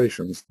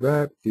constellations,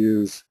 that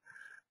is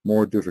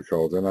more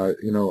difficult. And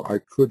I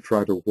could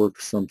try to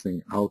work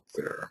something out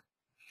there,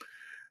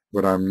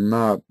 but I'm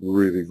not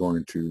really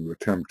going to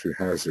attempt to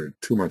hazard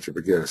too much of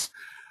a guess.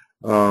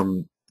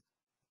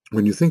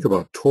 When you think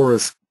about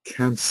Taurus,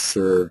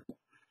 Cancer,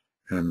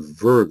 and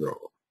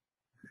Virgo,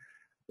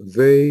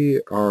 they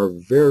are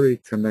very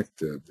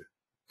connected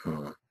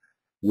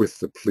with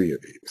the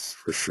Pleiades,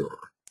 for sure.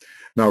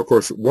 Now, of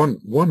course, one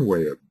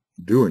way of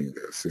doing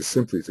this is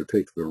simply to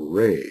take the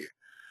ray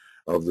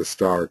of the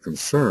star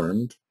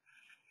concerned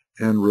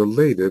and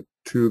relate it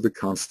to the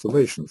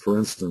constellation. For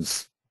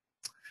instance,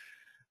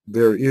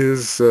 there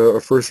is a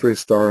first ray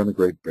star in the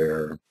Great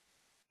Bear.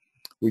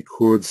 We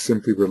could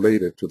simply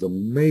relate it to the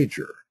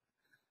major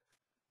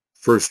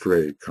first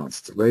ray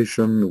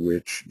constellation,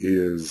 which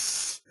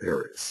is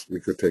Aries. We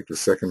could take the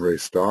second ray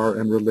star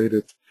and relate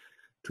it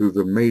to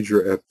the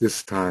major, at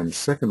this time,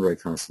 second ray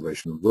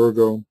constellation of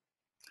Virgo.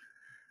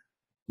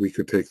 We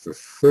could take the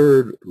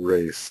third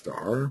ray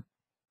star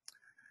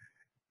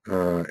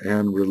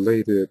and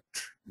relate it,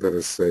 let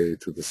us say,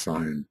 to the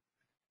sign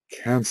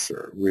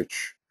Cancer,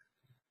 which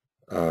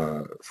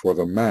for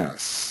the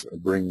mass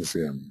brings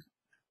in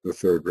the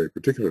third ray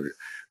particularly.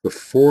 The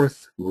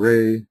fourth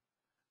ray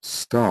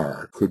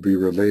star could be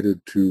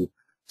related to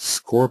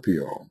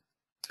Scorpio,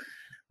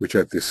 which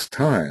at this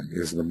time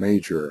is the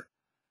major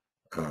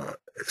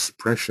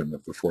expression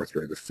of the fourth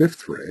ray. The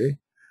fifth ray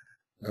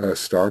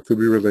star could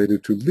be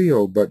related to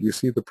Leo, but you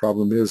see the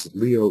problem is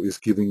Leo is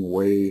giving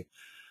way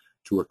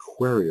to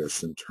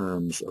Aquarius in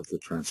terms of the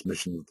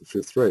transmission of the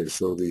fifth ray.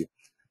 So the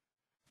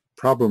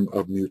problem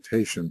of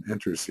mutation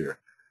enters here.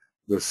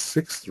 The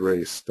sixth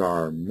ray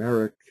star,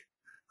 Merrick,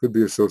 could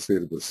be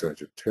associated with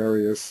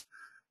Sagittarius,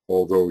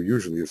 although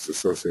usually it's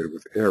associated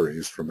with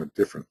Aries from a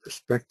different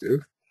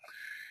perspective.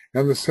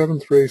 And the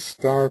seventh ray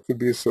star could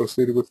be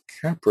associated with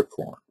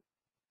Capricorn.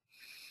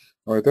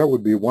 All right, that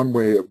would be one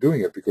way of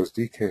doing it, because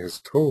DK has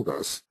told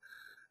us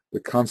the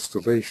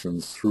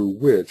constellations through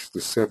which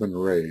the 7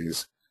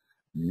 rays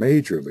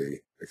majorly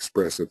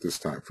express at this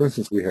time. For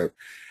instance, we have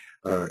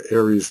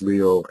Aries,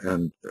 Leo,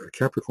 and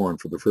Capricorn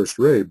for the first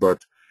ray,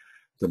 but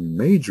the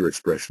major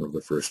expression of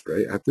the first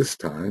ray at this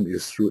time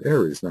is through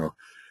Aries. Now,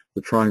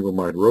 the triangle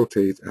might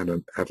rotate,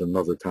 and at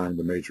another time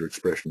the major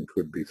expression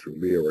could be through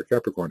Leo or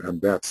Capricorn,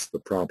 and that's the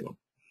problem.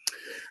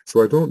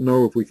 So I don't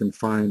know if we can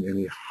find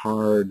any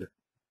hard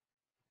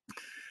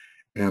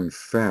and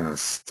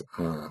fast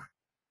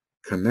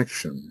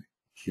connection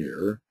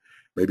here.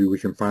 Maybe we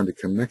can find a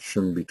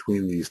connection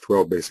between these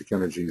 12 basic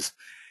energies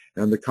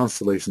and the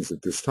constellations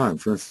at this time.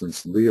 For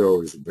instance,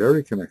 Leo is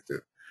very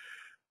connected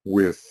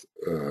with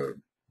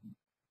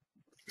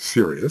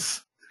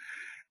Sirius,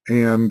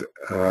 and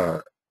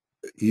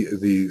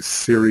the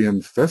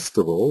Syrian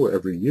festival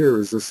every year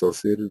is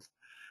associated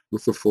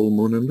with the full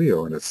moon in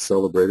Leo, and it's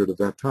celebrated at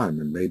that time.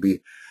 And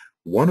maybe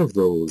one of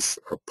those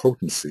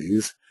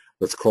potencies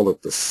let's call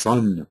it the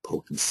sun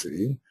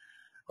potency,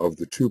 of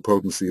the two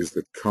potencies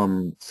that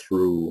come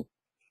through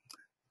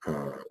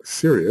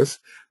Sirius,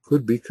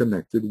 could be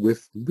connected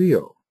with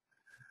Leo.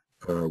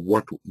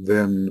 What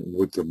then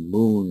would the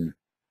moon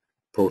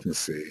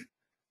potency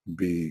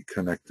be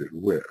connected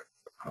with?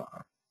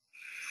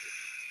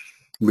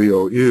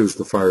 Leo is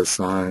the fire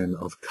sign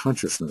of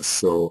consciousness,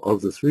 so of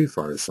the three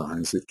fire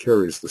signs, it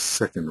carries the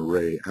second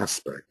ray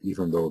aspect,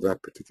 even though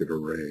that particular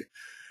ray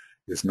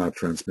is not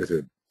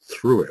transmitted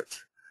through it.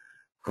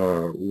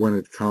 When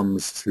it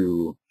comes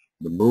to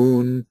the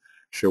moon,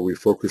 shall we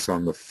focus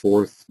on the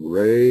fourth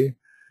ray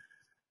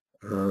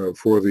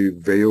for the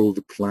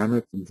veiled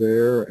planet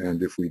there?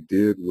 And if we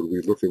did, would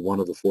we look at one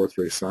of the fourth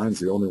ray signs?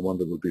 The only one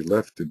that would be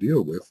left to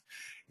deal with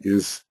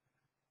is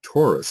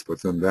Taurus,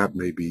 but then that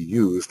may be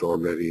used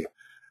already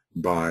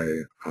by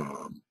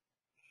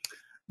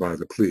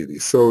the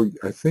Pleiades. So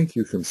I think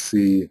you can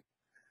see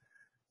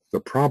the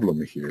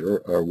problem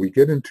here. We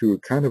get into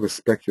kind of a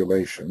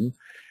speculation,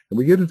 and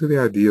we get into the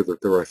idea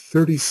that there are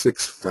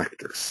 36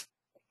 factors.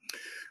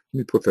 Let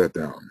me put that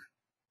down.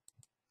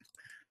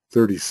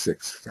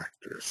 36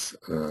 factors.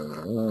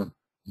 No.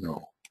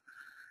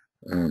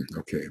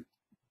 Okay.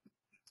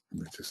 Let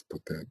me just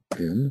put that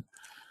in.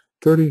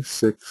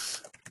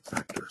 36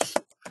 factors.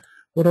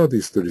 What are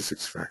these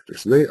 36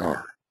 factors? They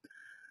are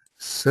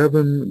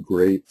 7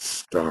 great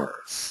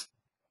stars,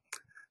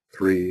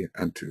 3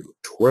 and 2,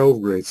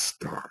 12 great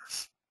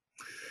stars.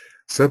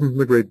 7 from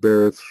the Great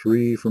Bear,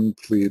 3 from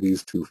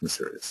Pleiades, 2 from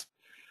Sirius.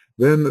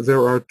 Then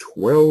there are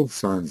 12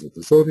 signs of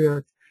the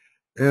zodiac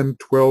and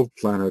 12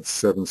 planets,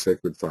 7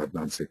 sacred, 5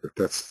 non-sacred.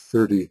 That's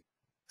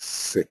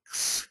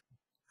 36.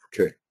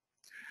 Okay.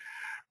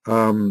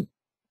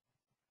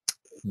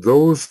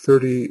 Those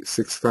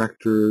 36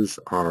 factors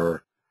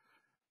are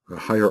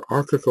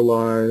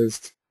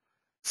hierarchicalized,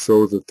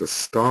 so that the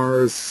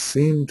stars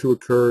seem to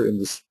occur in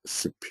the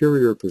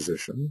superior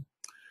position.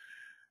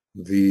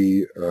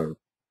 The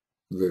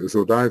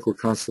zodiacal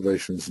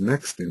constellations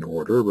next in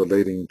order,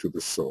 relating to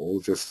the soul,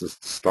 just as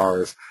the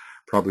stars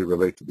probably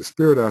relate to the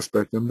spirit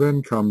aspect, and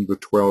then come the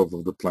 12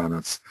 of the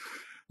planets,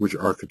 which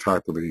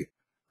archetypally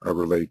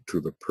relate to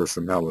the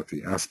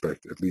personality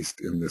aspect, at least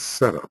in this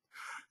setup.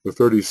 The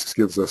 36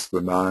 gives us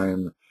the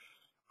 9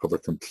 of a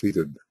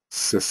completed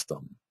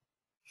system.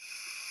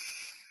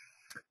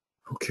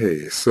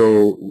 Okay,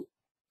 so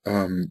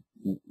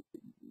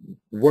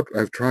what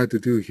I've tried to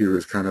do here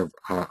is kind of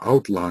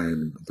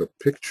outline the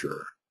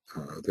picture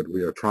that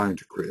we are trying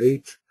to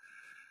create,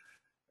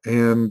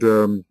 and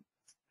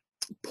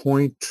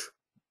point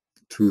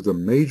to the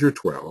major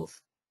 12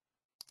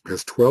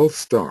 as 12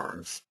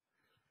 stars,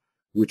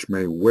 which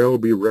may well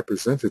be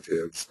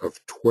representatives of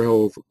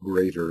 12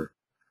 greater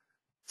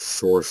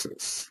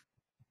sources.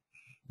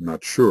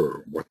 Not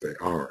sure what they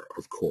are,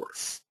 of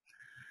course.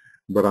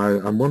 But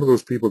I'm one of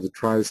those people that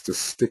tries to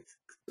stick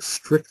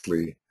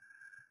strictly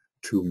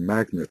to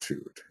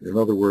magnitude. In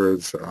other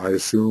words, I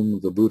assume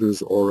the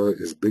Buddha's aura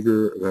is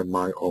bigger than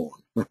my own.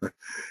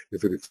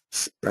 If it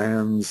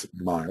expands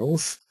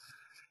miles,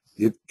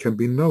 it can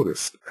be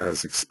noticed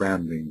as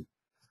expanding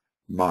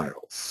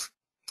miles.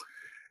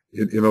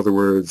 In other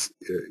words,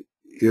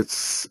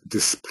 its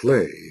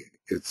display,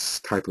 its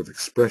type of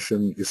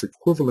expression is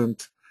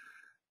equivalent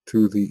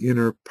to the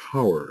inner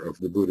power of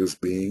the Buddha's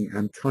being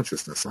and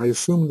consciousness. I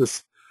assume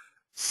this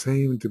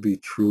same to be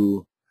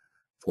true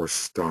for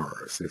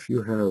stars. If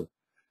you have an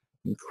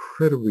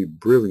incredibly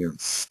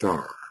brilliant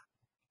star,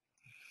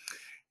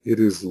 it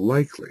is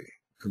likely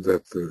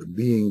that the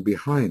being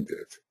behind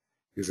it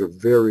is a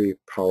very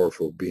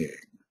powerful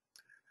being.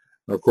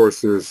 Now, of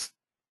course, there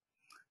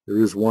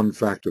is one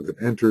factor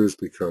that enters,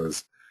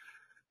 because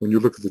when you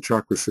look at the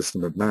chakra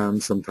system at man,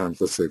 sometimes,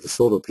 let's say, the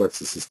solar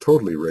plexus is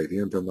totally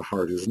radiant and the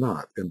heart is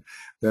not. And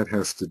that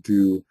has to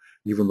do,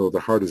 even though the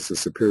heart is the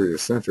superior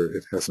center,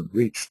 it hasn't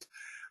reached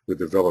the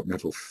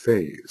developmental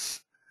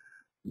phase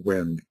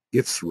when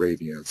its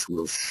radiance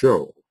will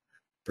show.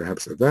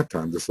 Perhaps at that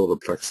time, the solar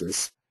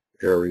plexus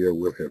area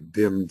will have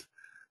dimmed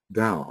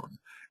down.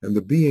 And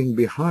the being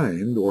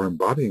behind or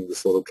embodying the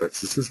solar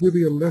plexus is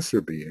really a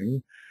lesser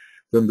being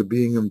than the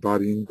being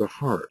embodying the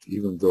heart,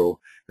 even though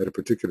at a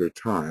particular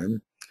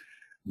time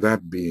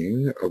that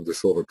being of the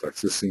solar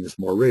plexus seems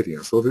more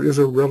radiant. So there is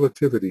a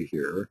relativity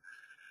here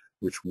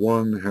which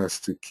one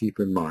has to keep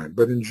in mind.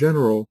 But in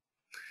general,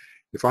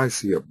 if I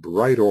see a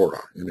bright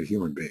aura in a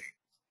human being,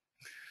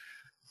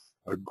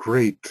 a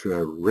great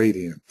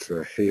radiant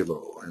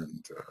halo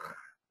and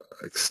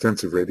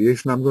extensive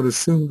radiation, I'm going to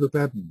assume that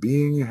that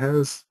being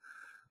has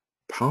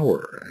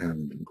power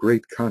and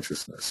great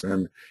consciousness.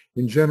 And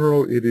in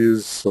general, it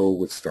is so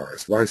with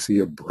stars. If I see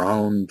a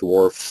brown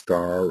dwarf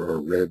star or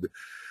a red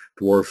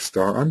dwarf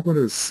star, I'm going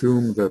to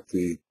assume that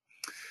the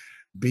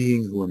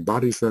being who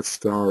embodies that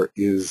star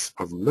is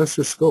of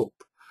lesser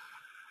scope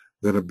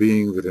than a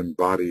being that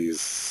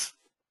embodies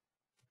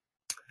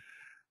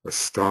a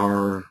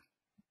star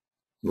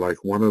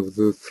like one of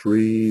the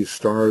 3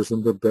 stars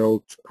in the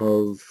belt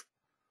of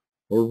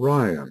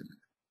Orion.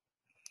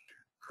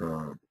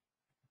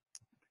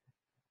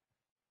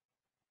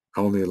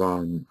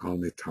 Alnilan,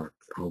 Alnitak,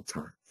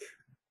 Altak,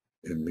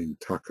 and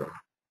Mintaka.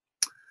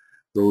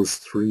 Those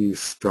three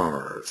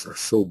stars are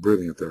so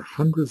brilliant, they're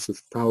hundreds of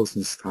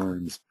thousands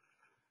times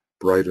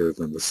brighter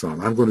than the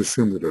sun. I'm going to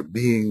assume that a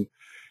being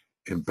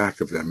in back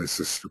of them is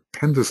a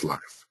stupendous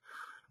life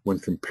when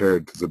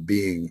compared to the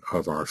being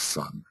of our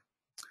sun.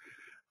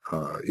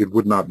 It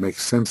would not make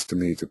sense to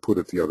me to put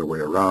it the other way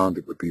around.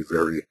 It would be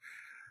very,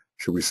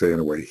 should we say in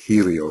a way,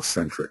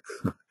 heliocentric.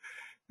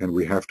 And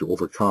we have to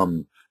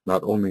overcome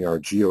not only our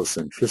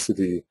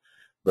geocentricity,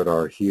 but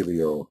our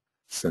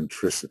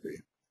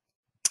heliocentricity.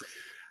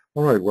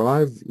 All right, well,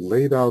 I've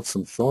laid out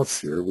some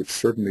thoughts here which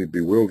certainly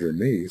bewilder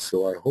me,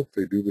 so I hope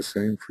they do the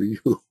same for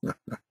you.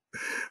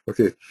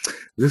 Okay,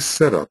 this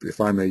setup, if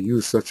I may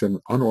use such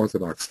an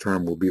unorthodox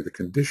term, will be the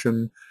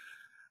condition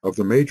of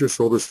the major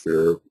solar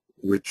sphere,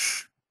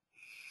 which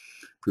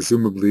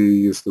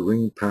presumably is the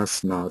ring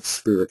past Naught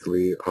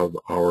spherically of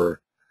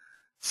our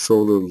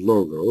solar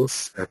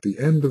logos at the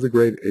end of the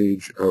great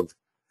age of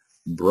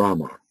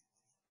Brahma.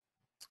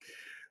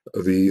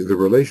 The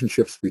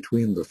relationships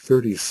between the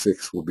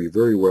 36 will be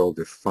very well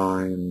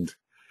defined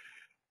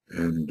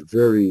and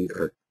very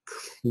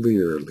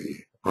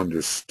clearly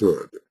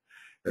understood,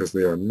 as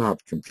they are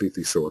not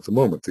completely so at the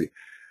moment.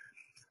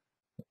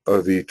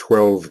 The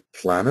 12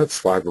 planets,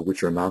 5 of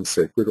which are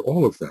non-sacred,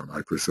 all of them,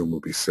 I presume, will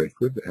be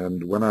sacred.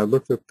 And when I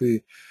look at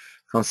the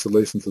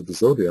constellations of the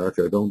zodiac,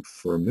 I don't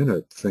for a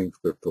minute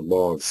think that the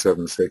law of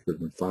 7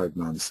 sacred and 5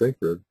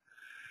 non-sacred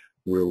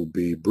will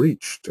be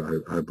breached.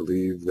 I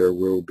believe there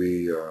will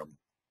be,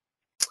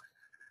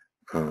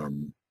 at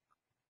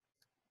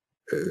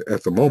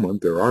the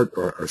moment, there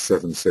are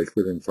 7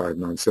 sacred and 5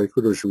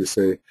 non-sacred, or should we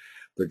say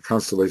the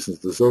constellations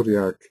of the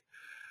zodiac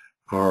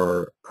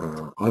are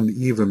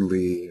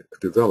unevenly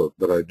developed.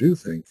 But I do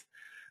think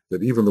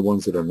that even the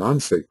ones that are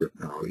non-sacred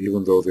now,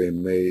 even though they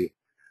may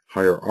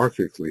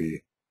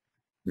hierarchically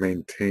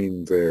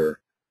maintain their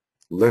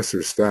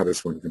lesser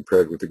status when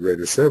compared with the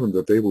greater 7,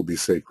 that they will be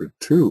sacred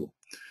too.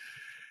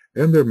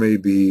 And there may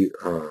be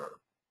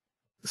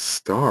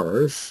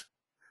stars,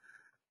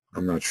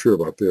 I'm not sure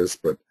about this,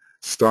 but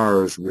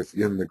stars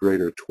within the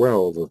greater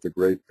 12 of the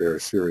Great Bear,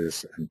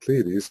 Sirius, and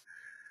Pleiades,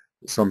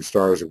 some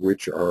stars of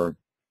which are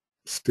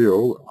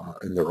still,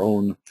 in their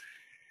own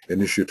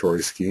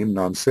initiatory scheme,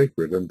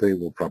 non-sacred, and they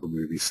will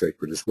probably be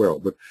sacred as well.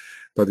 But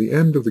by the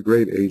end of the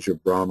great age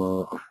of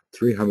Brahma,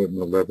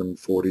 311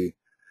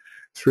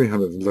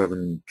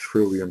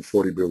 trillion,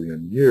 40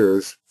 billion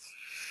years,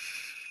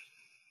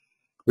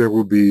 there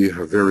will be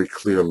a very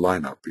clear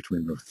lineup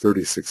between the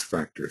 36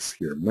 factors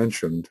here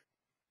mentioned.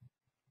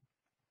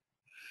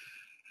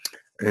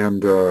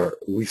 And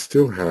we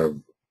still have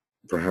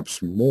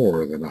perhaps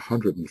more than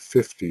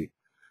 150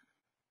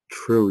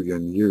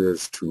 trillion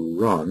years to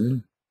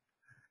run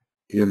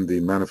in the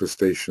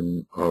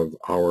manifestation of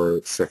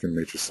our second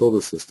major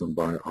solar system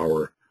by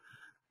our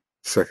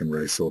second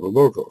ray solar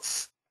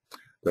logos.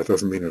 That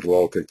doesn't mean it'll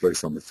all take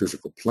place on the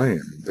physical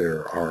plane.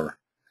 There are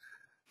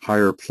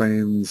higher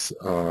planes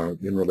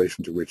in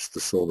relation to which the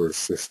solar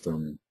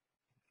system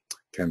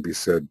can be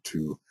said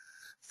to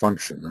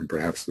function, and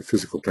perhaps the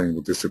physical plane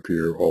will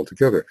disappear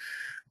altogether.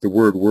 The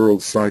word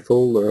world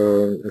cycle,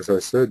 as I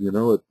said,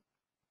 it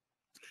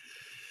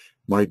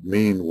might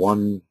mean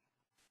one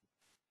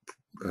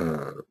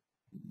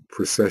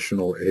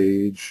precessional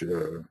age,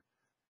 a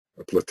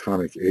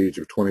platonic age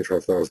of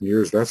 25,000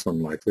 years. That's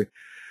unlikely.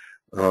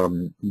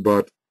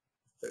 But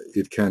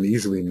it can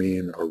easily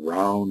mean a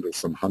round of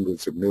some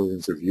hundreds of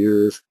millions of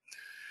years,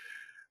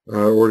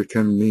 or it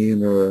can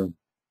mean a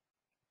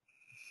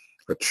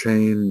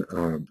chain,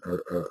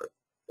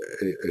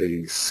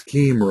 a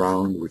scheme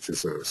round, which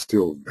is a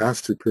still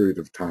vaster period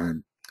of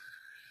time.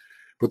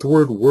 But the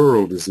word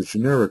world is a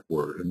generic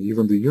word, and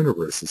even the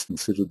universe is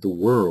considered the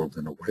world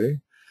in a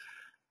way.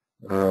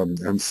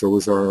 And so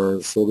is our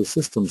solar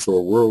system. So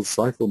a world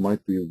cycle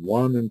might be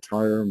one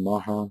entire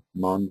Maha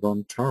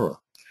Manvantara.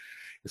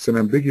 It's an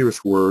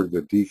ambiguous word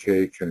that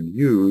DK can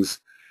use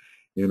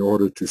in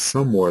order to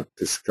somewhat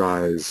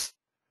disguise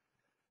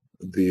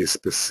the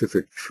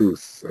specific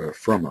truth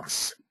from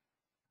us.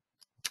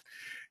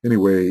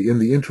 Anyway, in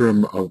the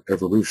interim of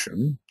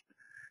evolution,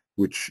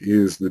 which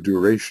is the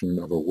duration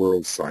of a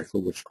world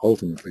cycle, which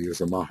ultimately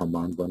is a Maha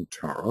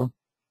Manvantara,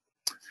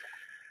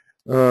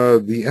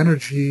 the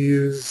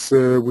energies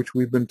which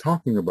we've been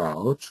talking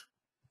about,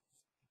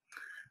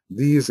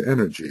 these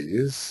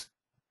energies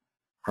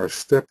are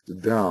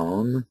stepped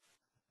down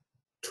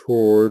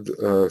toward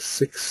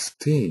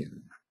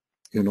 16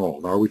 in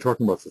all. Now, are we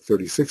talking about the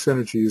 36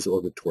 energies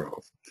or the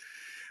 12?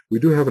 We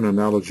do have an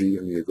analogy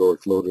in the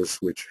egoic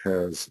lotus, which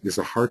is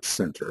a heart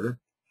center.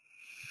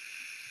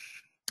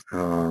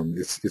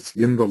 It's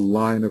in the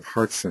line of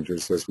heart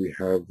centers, as we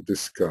have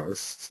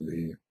discussed.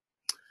 We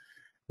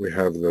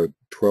have the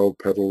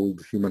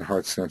 12-petaled human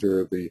heart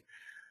center, the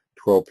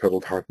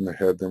 12-petaled heart in the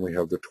head, then we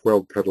have the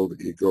 12-petaled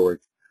egoic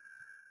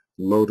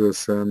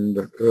lotus,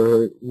 and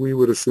we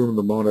would assume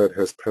the monad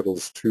has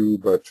petals too,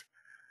 but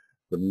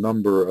the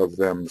number of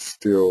them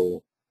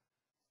still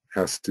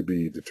has to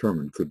be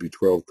determined. Could be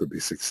 12, could be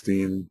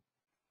 16.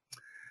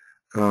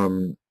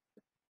 when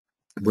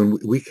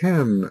we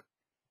can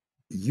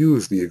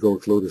use the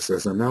egoic lotus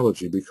as an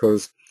analogy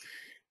because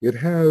it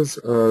has,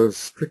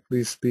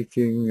 strictly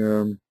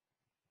speaking,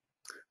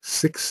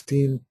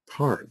 16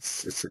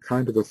 parts. It's a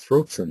kind of a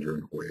throat center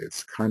in a way.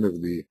 It's kind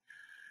of the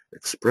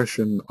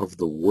expression of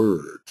the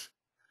word.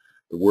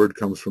 The word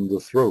comes from the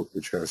throat,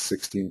 which has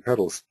 16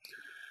 petals.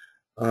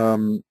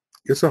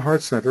 It's a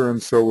heart center,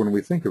 and so when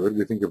we think of it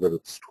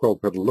as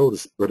 12-petal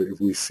lotus, but if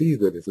we see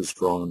that it has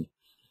drawn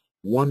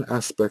one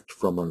aspect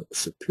from a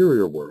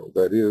superior world,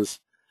 that is,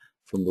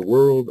 from the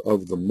world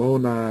of the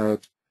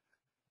monad,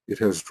 it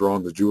has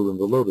drawn the jewel in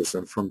the lotus,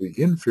 and from the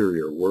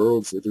inferior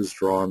worlds, it has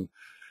drawn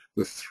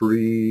the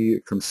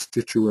three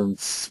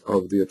constituents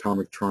of the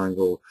atomic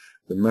triangle,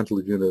 the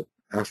mental unit,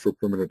 astral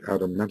permanent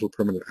atom, mental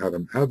permanent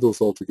atom. Add those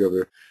all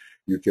together,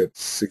 you get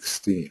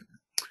 16.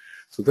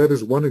 So that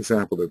is one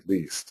example, at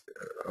least,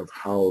 of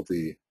how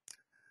the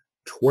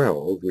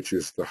 12, which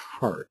is the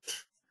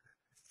heart,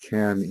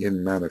 can,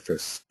 in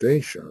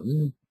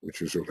manifestation,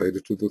 which is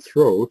related to the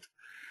throat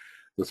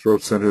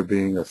center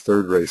being a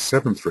third ray,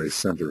 seventh ray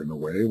center in a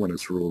way, when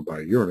it's ruled by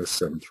Uranus,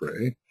 seventh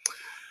ray,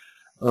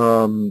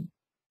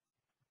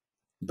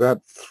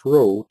 that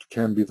throat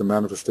can be the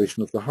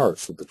manifestation of the heart.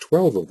 So the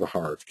 12 of the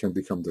heart can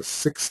become the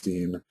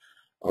 16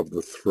 of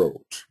the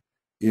throat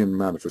in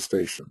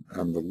manifestation.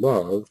 And the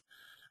love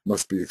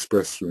must be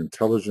expressed through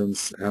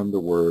intelligence and the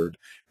word,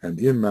 and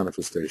in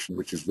manifestation,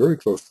 which is very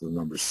close to the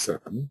number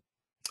 7,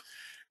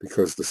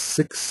 because the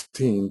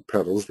 16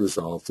 petals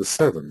resolve to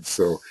 7.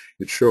 So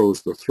it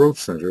shows the throat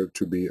center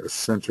to be a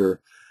center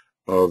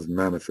of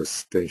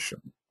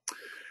manifestation.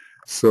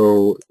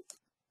 So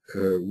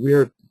we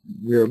are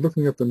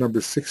looking at the number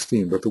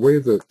 16, but the way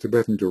the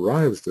Tibetan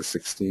derives the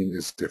 16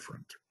 is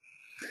different.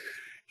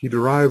 He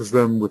derives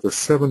them with a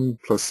 7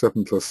 plus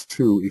 7 plus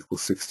 2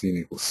 equals 16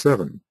 equals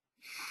 7.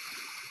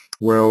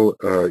 Well,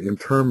 in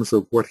terms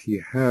of what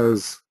he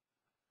has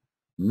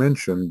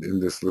mentioned in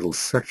this little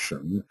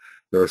section,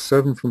 there are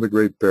 7 from the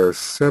Great Bear,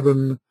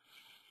 7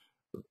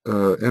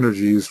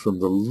 energies from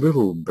the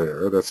Little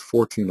Bear, that's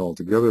 14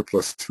 altogether,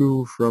 plus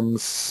 2 from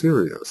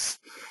Sirius.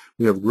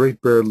 We have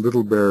Great Bear,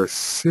 Little Bear,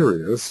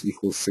 Sirius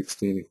equals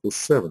 16 equals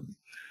 7.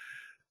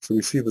 So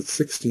we see that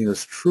 16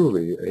 is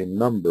truly a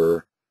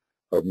number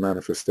of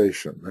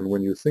manifestation. And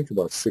when you think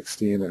about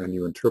 16 and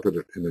you interpret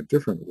it in a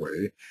different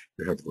way,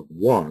 you have the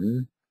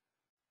 1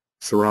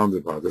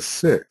 surrounded by the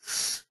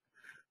 6,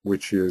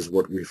 which is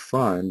what we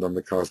find on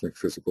the cosmic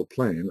physical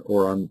plane,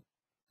 or on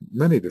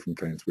many different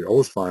planes. We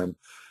always find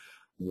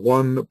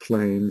one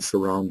plane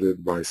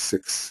surrounded by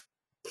 6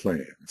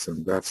 planes,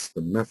 and that's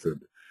the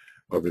method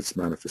of its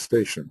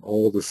manifestation.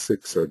 All the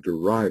 6 are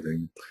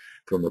deriving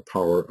from the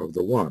power of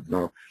the 1.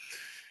 Now,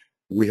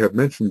 we have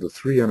mentioned the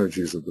 3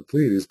 energies of the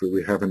Pleiades, but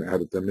we haven't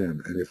added them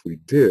in, and if we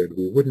did,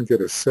 we wouldn't get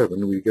a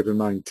 7, we'd get a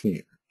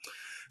 19.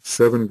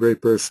 7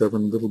 Great Bear,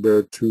 7 Little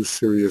Bear, 2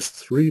 Sirius,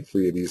 3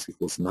 Pleiades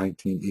equals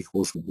 19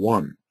 equals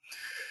 1,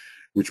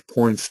 which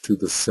points to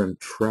the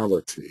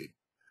centrality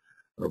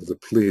of the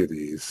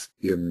Pleiades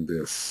in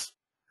this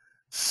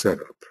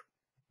setup.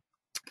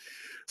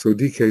 So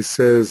DK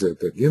says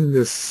that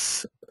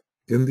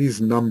in these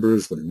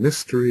numbers, the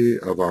mystery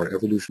of our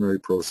evolutionary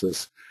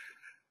process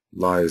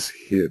lies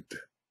hid.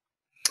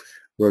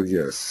 Well,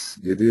 yes,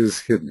 it is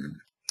hidden.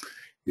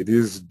 It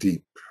is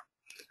deep.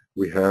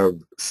 We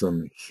have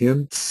some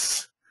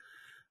hints.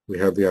 We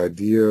have the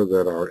idea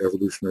that our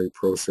evolutionary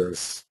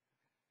process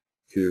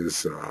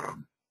is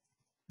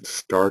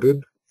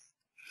started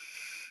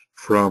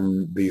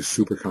from these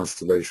super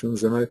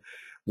constellations, and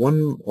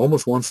one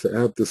almost wants to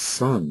add the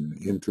sun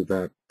into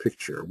that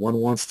picture. One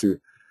wants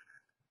to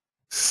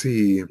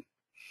see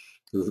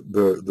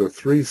the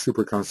 3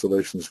 super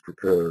constellations,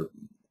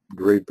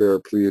 Great Bear,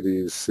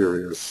 Pleiades,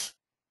 Sirius,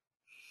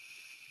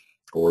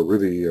 or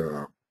really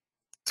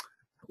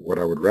what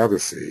I would rather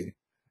see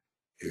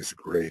is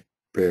Great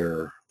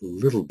Bear,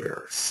 Little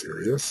Bear,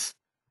 Sirius,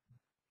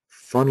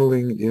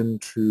 funneling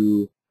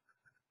into,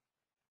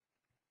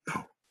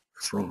 no,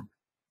 that's wrong.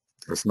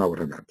 That's not what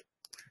I meant.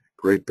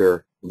 Great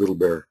Bear, Little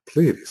Bear,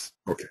 Pleiades.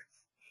 Okay,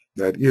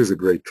 that is a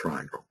great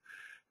triangle.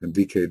 And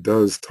DK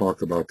does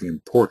talk about the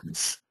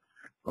importance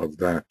of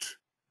that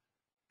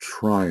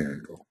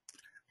triangle.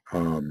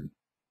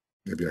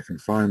 Maybe I can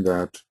find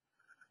that.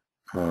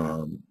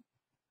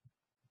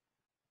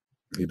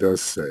 He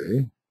does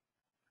say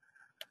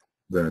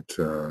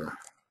that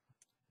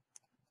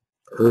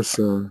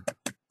Ursa,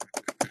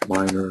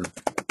 Minor,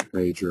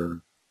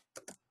 Major,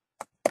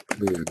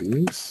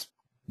 Pleiades.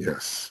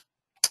 Yes.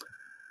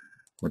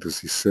 What does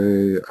he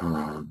say?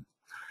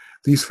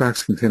 These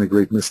facts contain a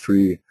great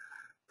mystery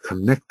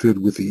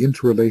connected with the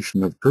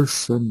interrelation of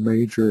Ursa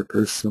Major,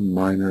 Ursa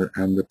Minor,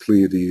 and the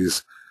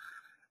Pleiades.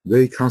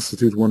 They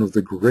constitute one of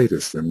the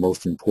greatest and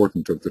most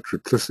important of the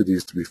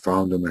triplicities to be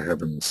found in the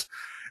heavens,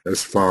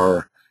 as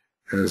far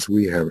as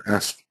we have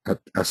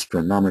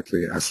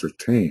astronomically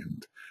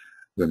ascertained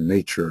the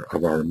nature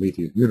of our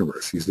immediate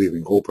universe. He's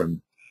leaving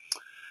open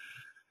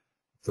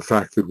the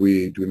fact that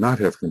we do not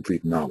have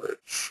complete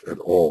knowledge at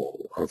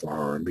all of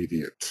our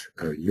immediate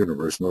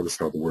universe. Notice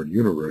how the word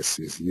universe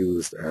is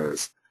used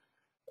as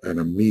an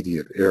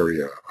immediate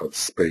area of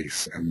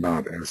space and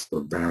not as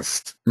the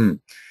vast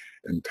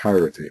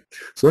entirety.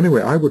 So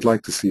anyway, I would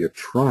like to see a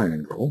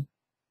triangle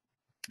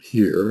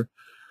here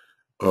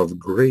of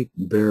Great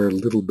Bear,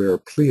 Little Bear,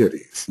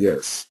 Pleiades,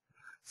 yes,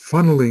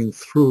 funneling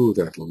through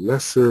that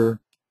lesser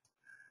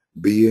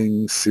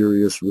being,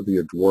 Sirius, really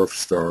a dwarf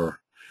star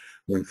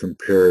when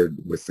compared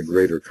with the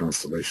greater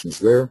constellations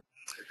there,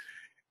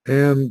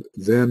 and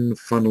then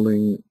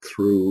funneling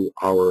through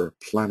our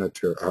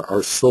planetary,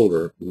 our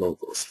solar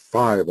logos,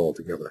 5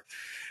 altogether.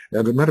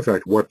 And as a matter of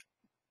fact, what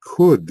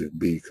could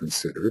be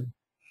considered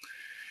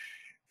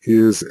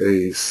is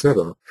a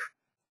setup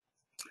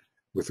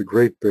with the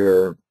Great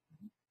Bear,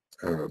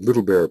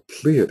 Little Bear,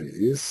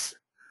 Pleiades,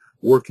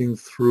 working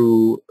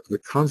through the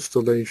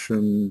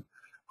constellation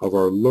of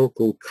our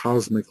local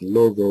cosmic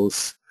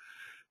logos,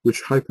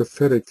 which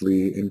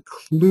hypothetically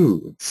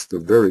includes the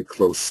very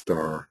close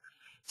star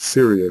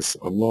Sirius,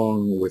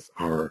 along with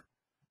our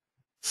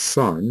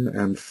Sun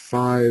and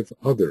 5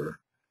 other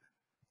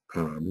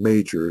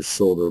major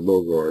solar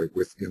logoi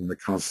within the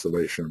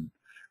constellation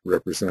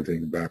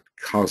representing that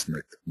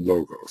cosmic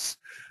logos.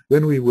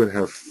 Then we would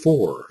have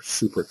 4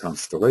 super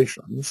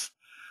constellations.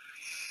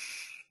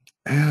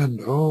 And,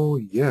 oh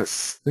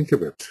yes, think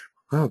of it.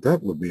 Wow,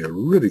 that would be a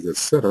really good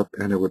setup,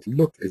 and it would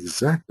look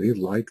exactly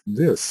like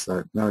this.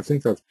 Now, I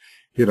think I've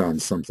hit on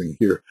something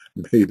here,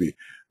 maybe,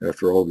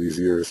 after all these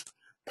years,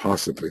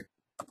 possibly.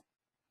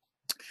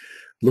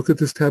 Look at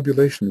this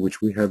tabulation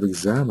which we have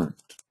examined.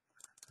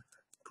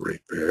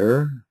 Great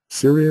Bear,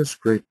 Sirius,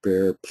 Great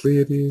Bear,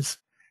 Pleiades,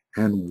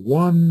 and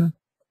 1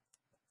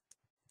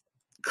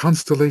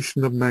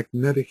 constellation of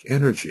magnetic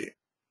energy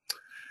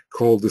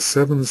called the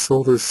 7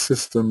 solar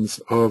systems,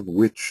 of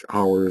which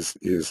ours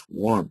is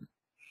one.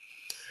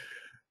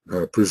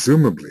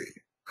 Presumably,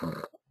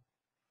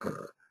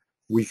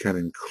 we can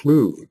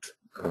include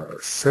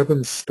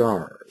 7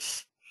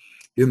 stars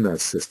in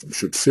that system.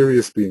 Should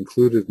Sirius be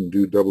included and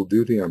do double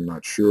duty? I'm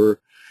not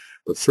sure,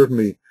 but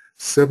certainly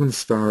 7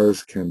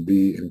 stars can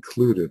be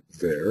included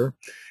there,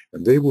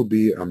 and they will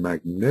be a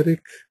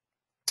magnetic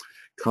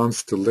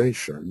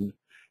constellation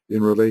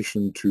in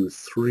relation to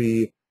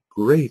 3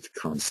 great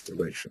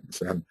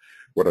constellations. And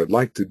what I'd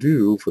like to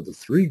do for the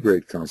 3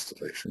 great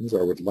constellations,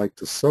 I would like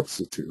to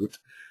substitute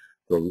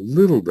the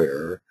Little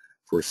Bear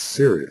for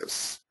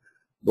Sirius.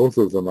 Both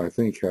of them, I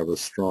think, have a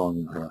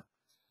strong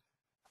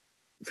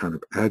kind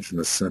of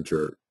Agnes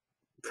center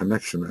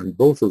connection, and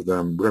both of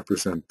them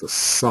represent the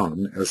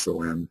Sun,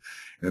 S-O-N,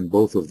 and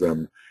both of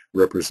them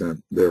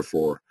represent,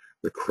 therefore,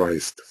 the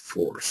Christ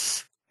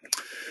force.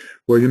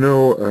 Well, you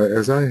know,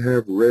 as I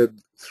have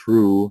read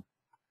through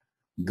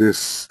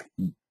this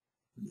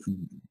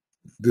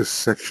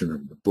section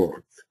of the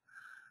book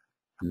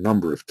a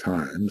number of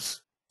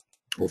times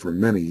over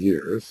many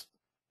years,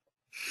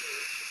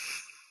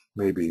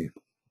 maybe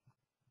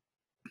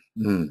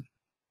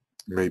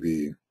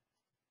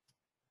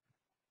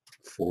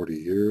 40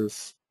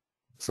 years,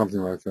 something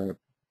like that,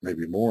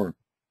 maybe more.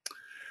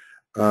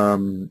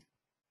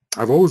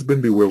 I've always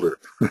been bewildered,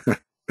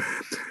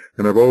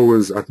 and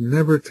I've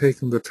never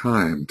taken the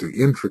time to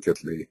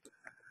intricately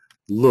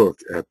look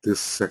at this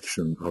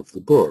section of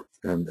the book,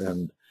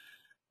 and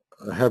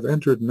have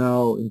entered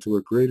now into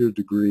a greater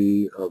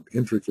degree of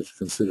intricate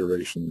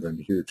consideration than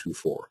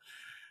heretofore.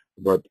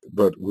 But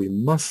we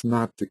must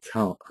not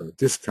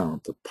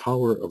discount the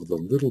power of the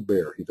Little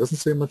Bear. He doesn't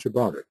say much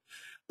about it,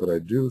 but I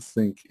do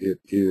think it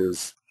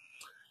is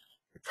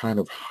a kind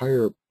of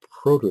higher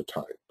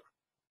prototype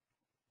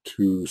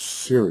to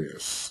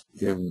Sirius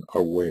in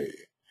a way.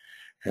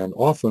 And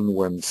often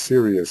when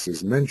Sirius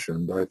is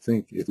mentioned, I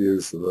think it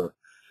is the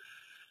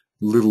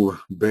Little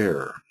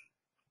Bear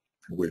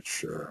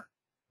which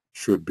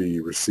should be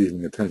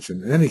receiving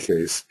attention. In any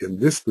case, in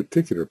this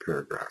particular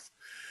paragraph,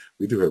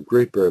 we do have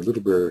Great Bear,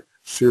 Little Bear,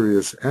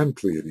 Sirius, and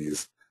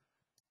Pleiades,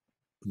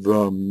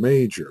 the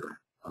major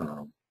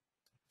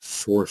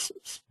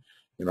sources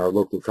in our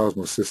local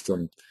cosmos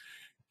system.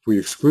 If we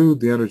exclude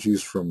the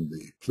energies from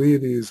the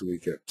Pleiades, we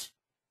get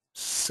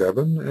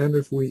 7, and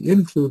if we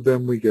include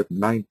them, we get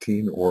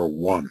 19, or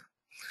 1.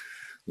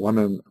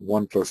 1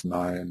 plus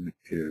 9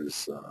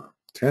 is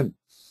 10,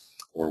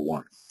 or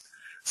 1.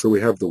 So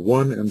we have the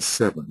 1 and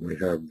 7. We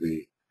have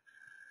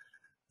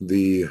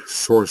the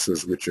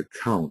sources which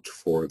account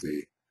for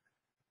the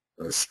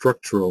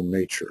structural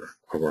nature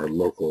of our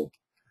local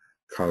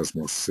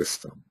cosmos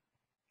system.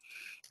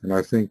 And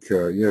I think,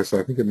 yes,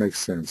 I think it makes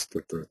sense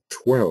that the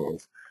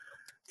 12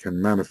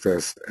 can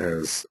manifest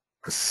as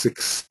a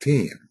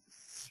 16.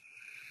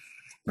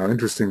 Now,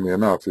 interestingly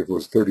enough, if it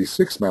was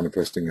 36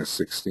 manifesting as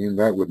 16,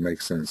 that would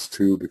make sense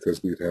too,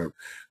 because we'd have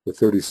the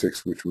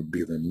 36, which would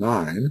be the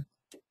 9,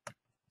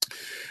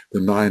 the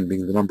 9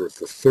 being the number of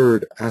the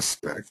 3rd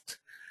aspect,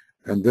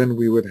 and then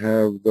we would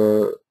have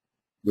the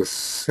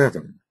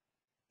 7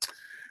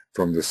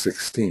 from the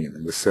 16,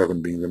 and the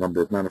 7 being the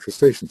number of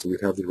manifestations. So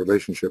we'd have the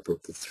relationship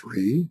of the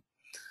 3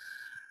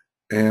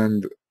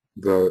 and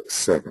the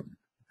 7.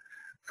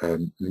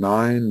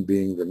 9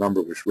 being the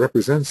number which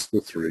represents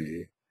the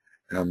 3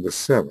 and the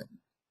 7.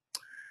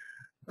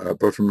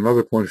 But from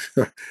another point of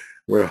view,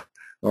 well,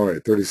 all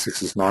right,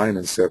 36 is 9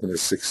 and 7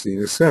 is 16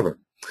 is 7.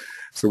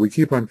 So we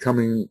keep on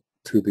coming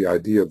to the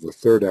idea of the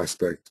third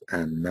aspect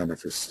and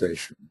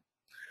manifestation.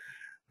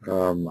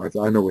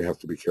 I know we have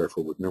to be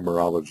careful with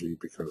numerology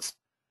because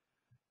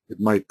it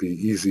might be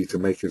easy to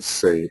make it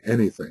say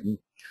anything,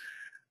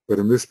 but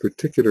in this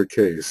particular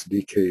case,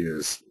 DK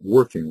is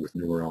working with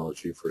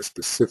numerology for a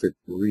specific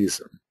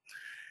reason.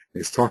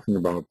 He's talking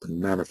about the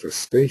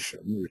manifestation,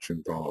 which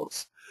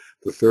involves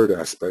the third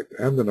aspect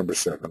and the number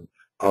 7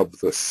 of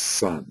the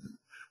sun,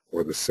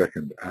 or the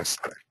second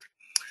aspect,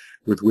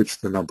 with which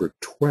the number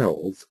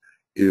 12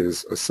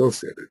 is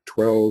associated.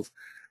 12,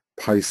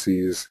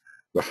 Pisces,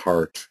 the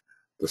heart,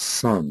 the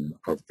Son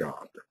of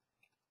God.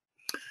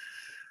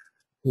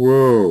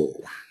 Whoa,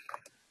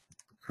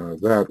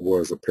 that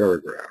was a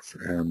paragraph.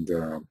 And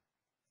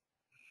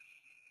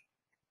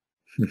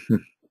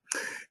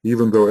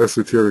even though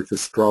Esoteric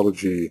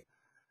Astrology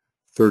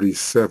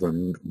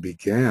 37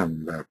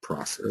 began that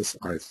process,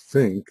 I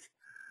think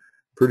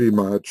pretty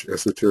much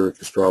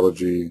Esoteric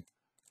Astrology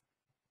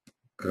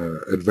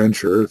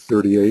Adventure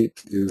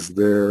 38 is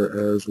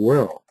there as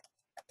well.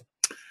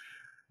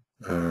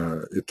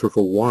 It took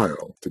a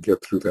while to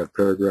get through that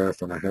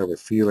paragraph, and I have a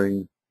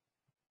feeling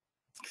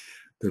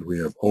that we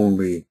have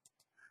only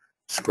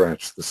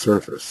scratched the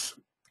surface.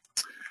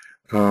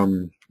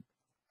 Let's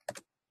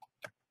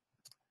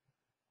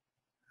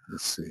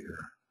see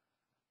here.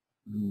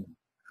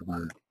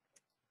 I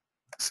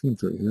seem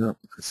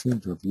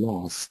to have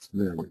lost.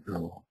 There we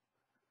go.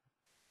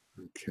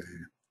 Okay.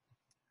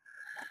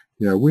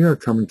 Yeah, we are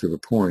coming to the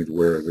point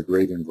where the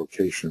great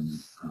invocation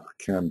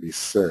can be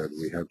said.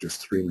 We have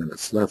just 3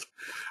 minutes left.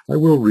 I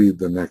will read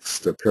the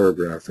next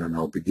paragraph, and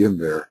I'll begin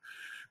there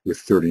with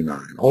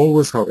 39.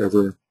 Always,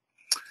 however,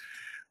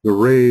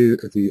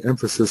 the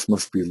emphasis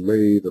must be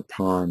laid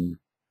upon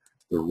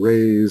the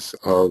rays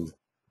of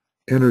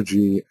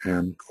energy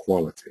and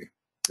quality,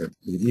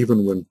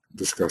 even when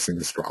discussing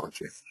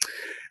astrology,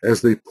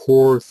 as they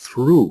pour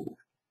through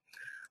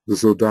the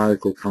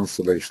zodiacal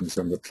constellations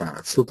and the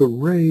planets. So the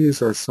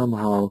rays are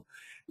somehow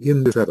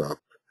in the setup.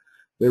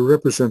 They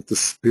represent the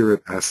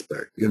spirit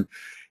aspect. In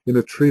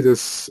a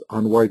treatise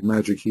on white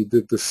magic, he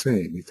did the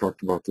same. He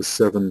talked about the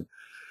 7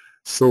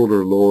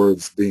 solar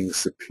lords being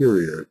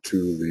superior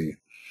to the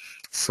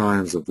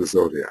signs of the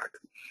zodiac.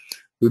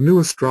 The new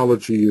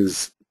astrology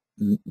is,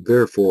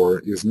 therefore,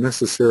 is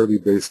necessarily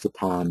based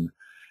upon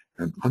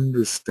an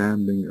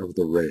understanding of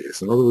the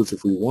rays. In other words,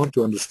 if we want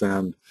to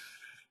understand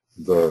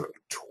the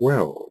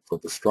 12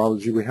 of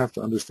astrology, we have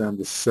to understand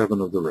the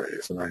 7 of the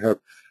rays. And I have,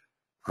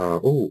 I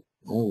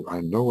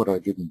know what I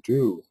didn't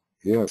do.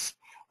 Yes,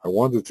 I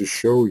wanted to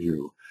show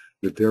you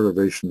the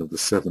derivation of the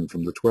 7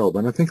 from the 12,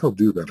 and I think I'll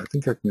do that. I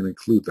think I can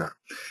include that.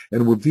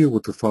 And we'll deal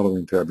with the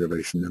following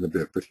tabulation in a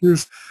bit. But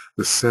here's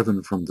the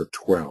 7 from the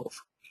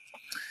 12,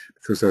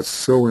 because that's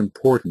so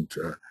important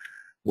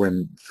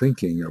when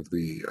thinking of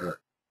the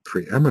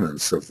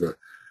preeminence of the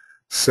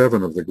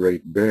 7 of the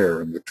Great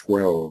Bear and the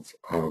 12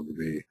 of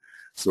the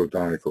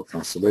zodiacal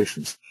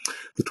constellations.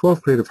 The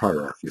 12 creative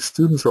hierarchies.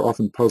 Students are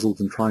often puzzled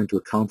in trying to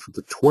account for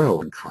the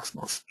 12 in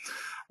cosmos.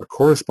 A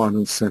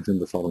correspondent sent in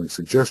the following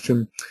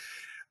suggestion.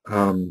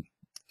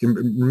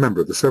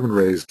 Remember, the 7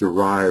 rays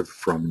derive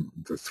from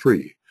the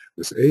 3.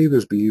 There's A,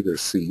 there's B,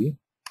 there's C.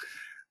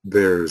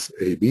 There's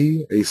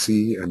AB,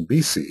 AC, and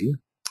BC,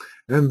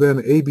 and then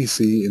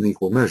ABC in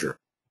equal measure.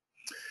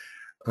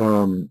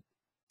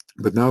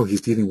 But now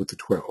he's dealing with the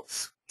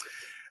 12s.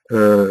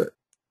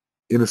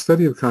 In a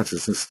study of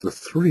consciousness, the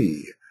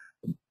 3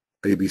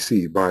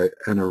 ABC, by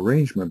an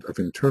arrangement of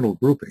internal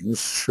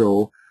groupings,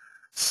 show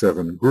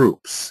 7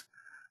 groups.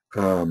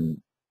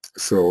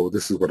 So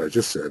this is what I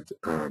just said.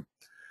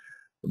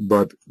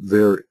 But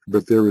there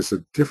is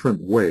a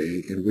different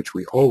way in which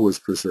we always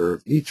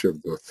preserve each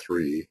of the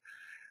 3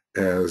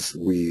 as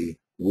we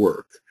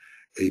work.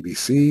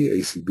 ABC,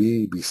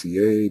 ACB,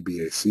 BCA,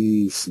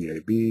 BAC,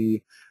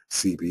 CAB,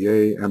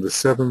 CBA, and the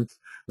 7th,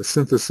 a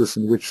synthesis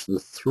in which the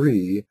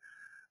 3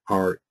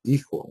 are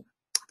equal.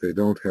 They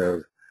don't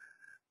have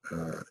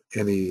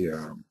any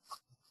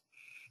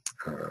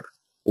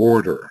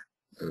order,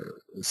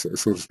 so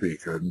to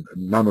speak.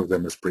 None of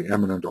them is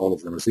preeminent, all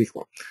of them is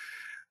equal.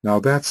 Now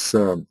that's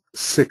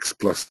 6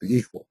 plus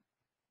the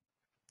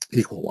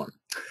equal one.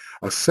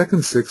 A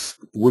second 6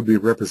 would be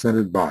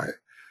represented by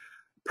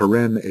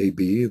paren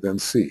AB, then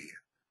C.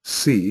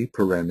 C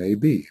paren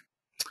AB.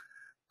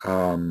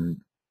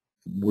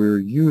 We're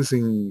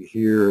using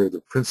here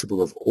the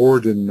principle of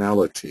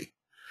ordinality,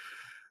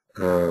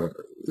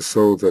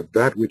 so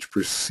that which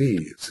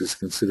precedes is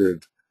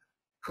considered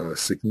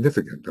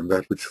significant, and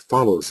that which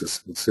follows is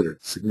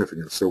considered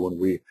significant. So when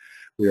we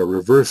are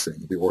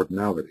reversing the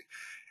ordinality,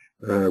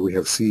 we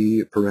have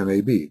C paren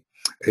AB,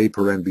 A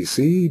paren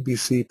BC,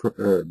 BC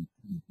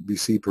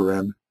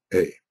paren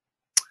A,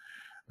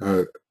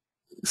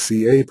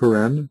 CA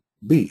paren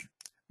B,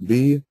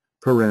 B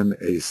paren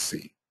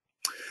AC.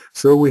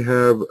 So we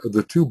have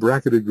the two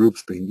bracketed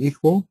groups being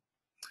equal,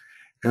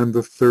 and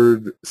the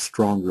third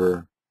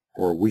stronger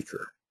or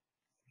weaker.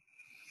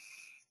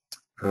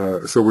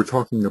 So we're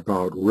talking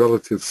about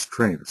relative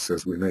strengths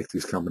as we make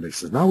these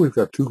combinations. Now we've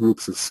got two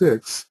groups of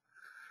 6,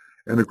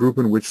 and a group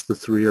in which the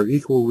 3 are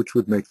equal, which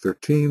would make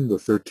 13. The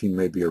 13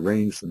 may be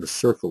arranged in a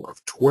circle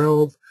of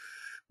 12,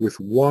 with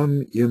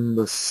 1 in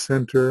the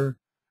center,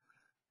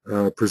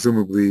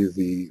 presumably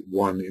the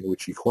one in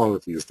which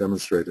equality is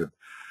demonstrated.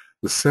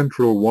 The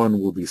central one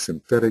will be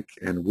synthetic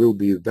and will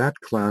be that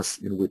class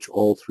in which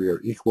all 3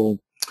 are equal.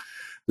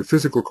 The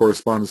physical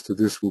correspondence to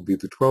this will be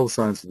the 12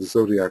 signs of the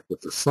zodiac with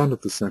the sun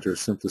at the center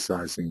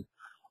synthesizing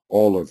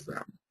all of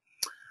them.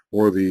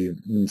 Or the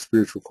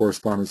spiritual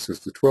correspondence is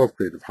the 12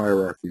 creative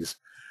hierarchies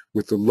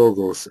with the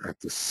logos at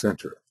the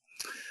center.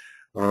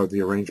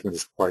 The arrangement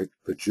is quite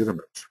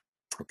legitimate.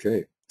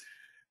 Okay.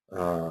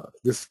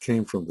 This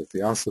came from the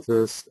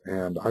Theosophist,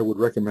 and I would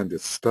recommend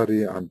its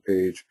study on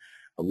page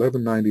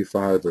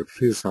 1195 of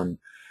his on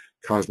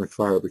Cosmic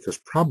Fire, because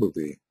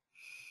probably,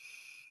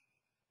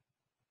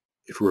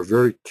 if we're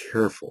very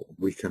careful,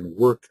 we can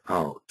work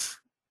out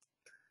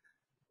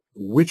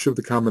which of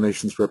the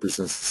combinations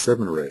represents the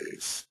 7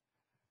 rays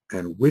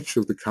and which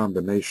of the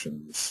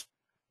combinations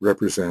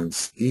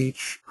represents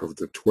each of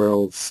the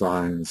 12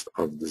 signs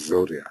of the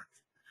zodiac.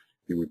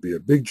 It would be a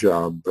big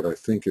job, but I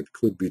think it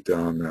could be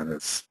done, and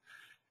it's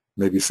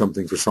maybe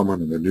something for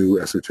someone in the new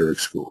esoteric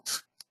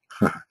schools.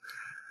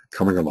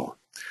 Coming along.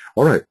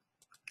 All right.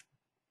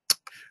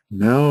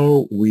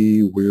 Now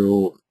we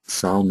will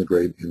sound the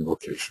great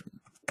invocation.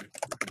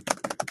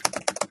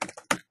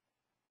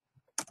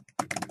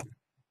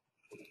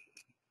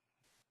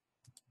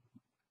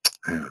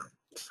 And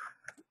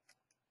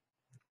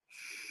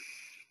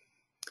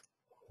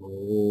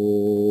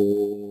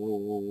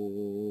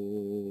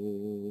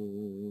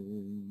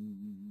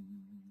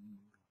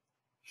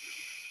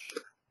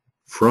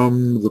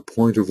from the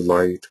point of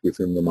light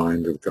within the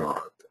mind of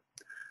God,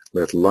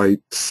 let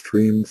light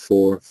stream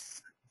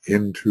forth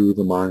into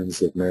the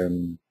minds of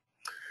men.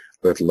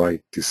 Let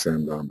light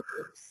descend on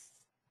earth.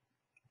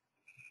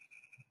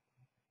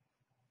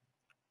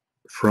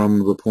 From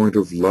the point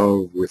of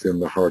love within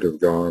the heart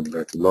of God,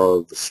 let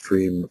love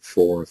stream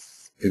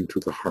forth into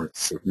the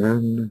hearts of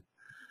men.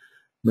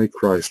 May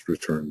Christ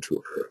return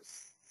to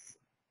earth.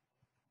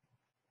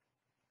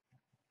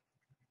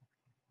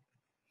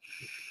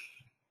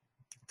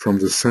 From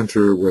the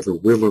center where the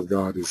will of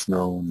God is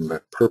known,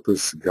 let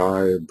purpose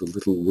guide the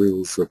little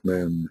wills of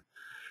men,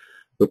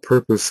 the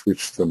purpose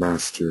which the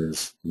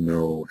masters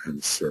know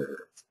and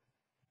serve.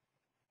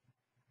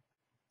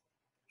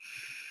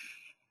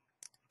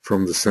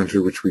 From the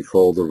center which we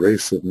call the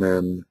race of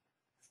men,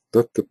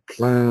 let the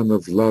plan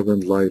of love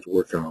and light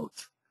work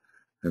out,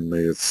 and may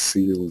it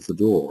seal the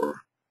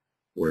door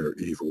where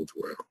evil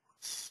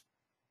dwells.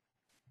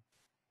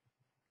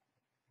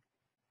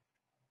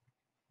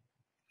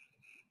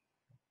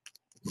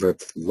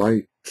 Let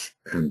light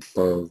and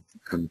love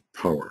and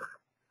power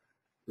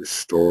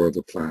restore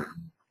the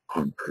plan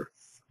on earth.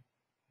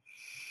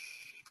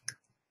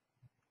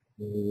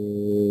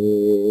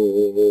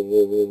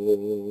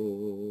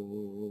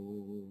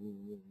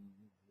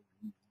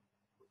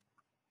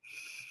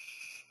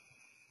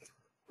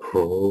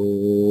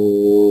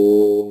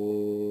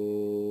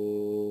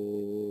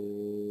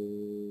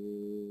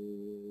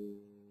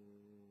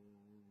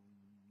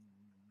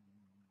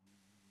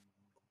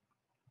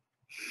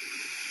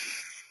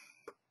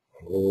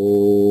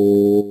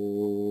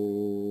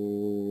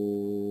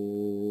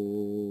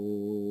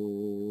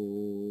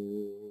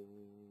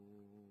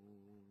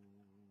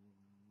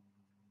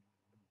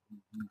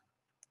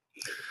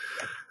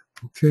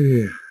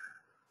 Okay,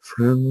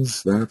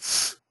 friends,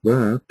 that's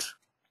that.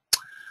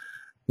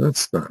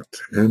 That's that.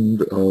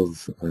 End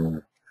of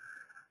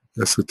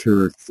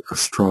Esoteric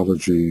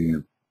Astrology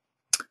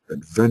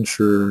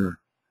Adventure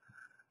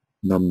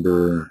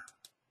number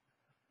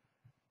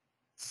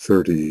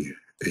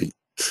 38.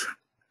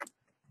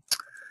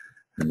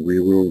 And we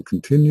will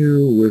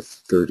continue with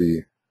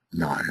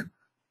 39.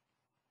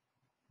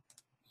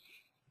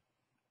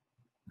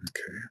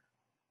 Okay.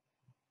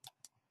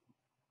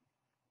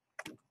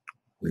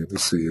 We will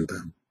see you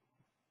then.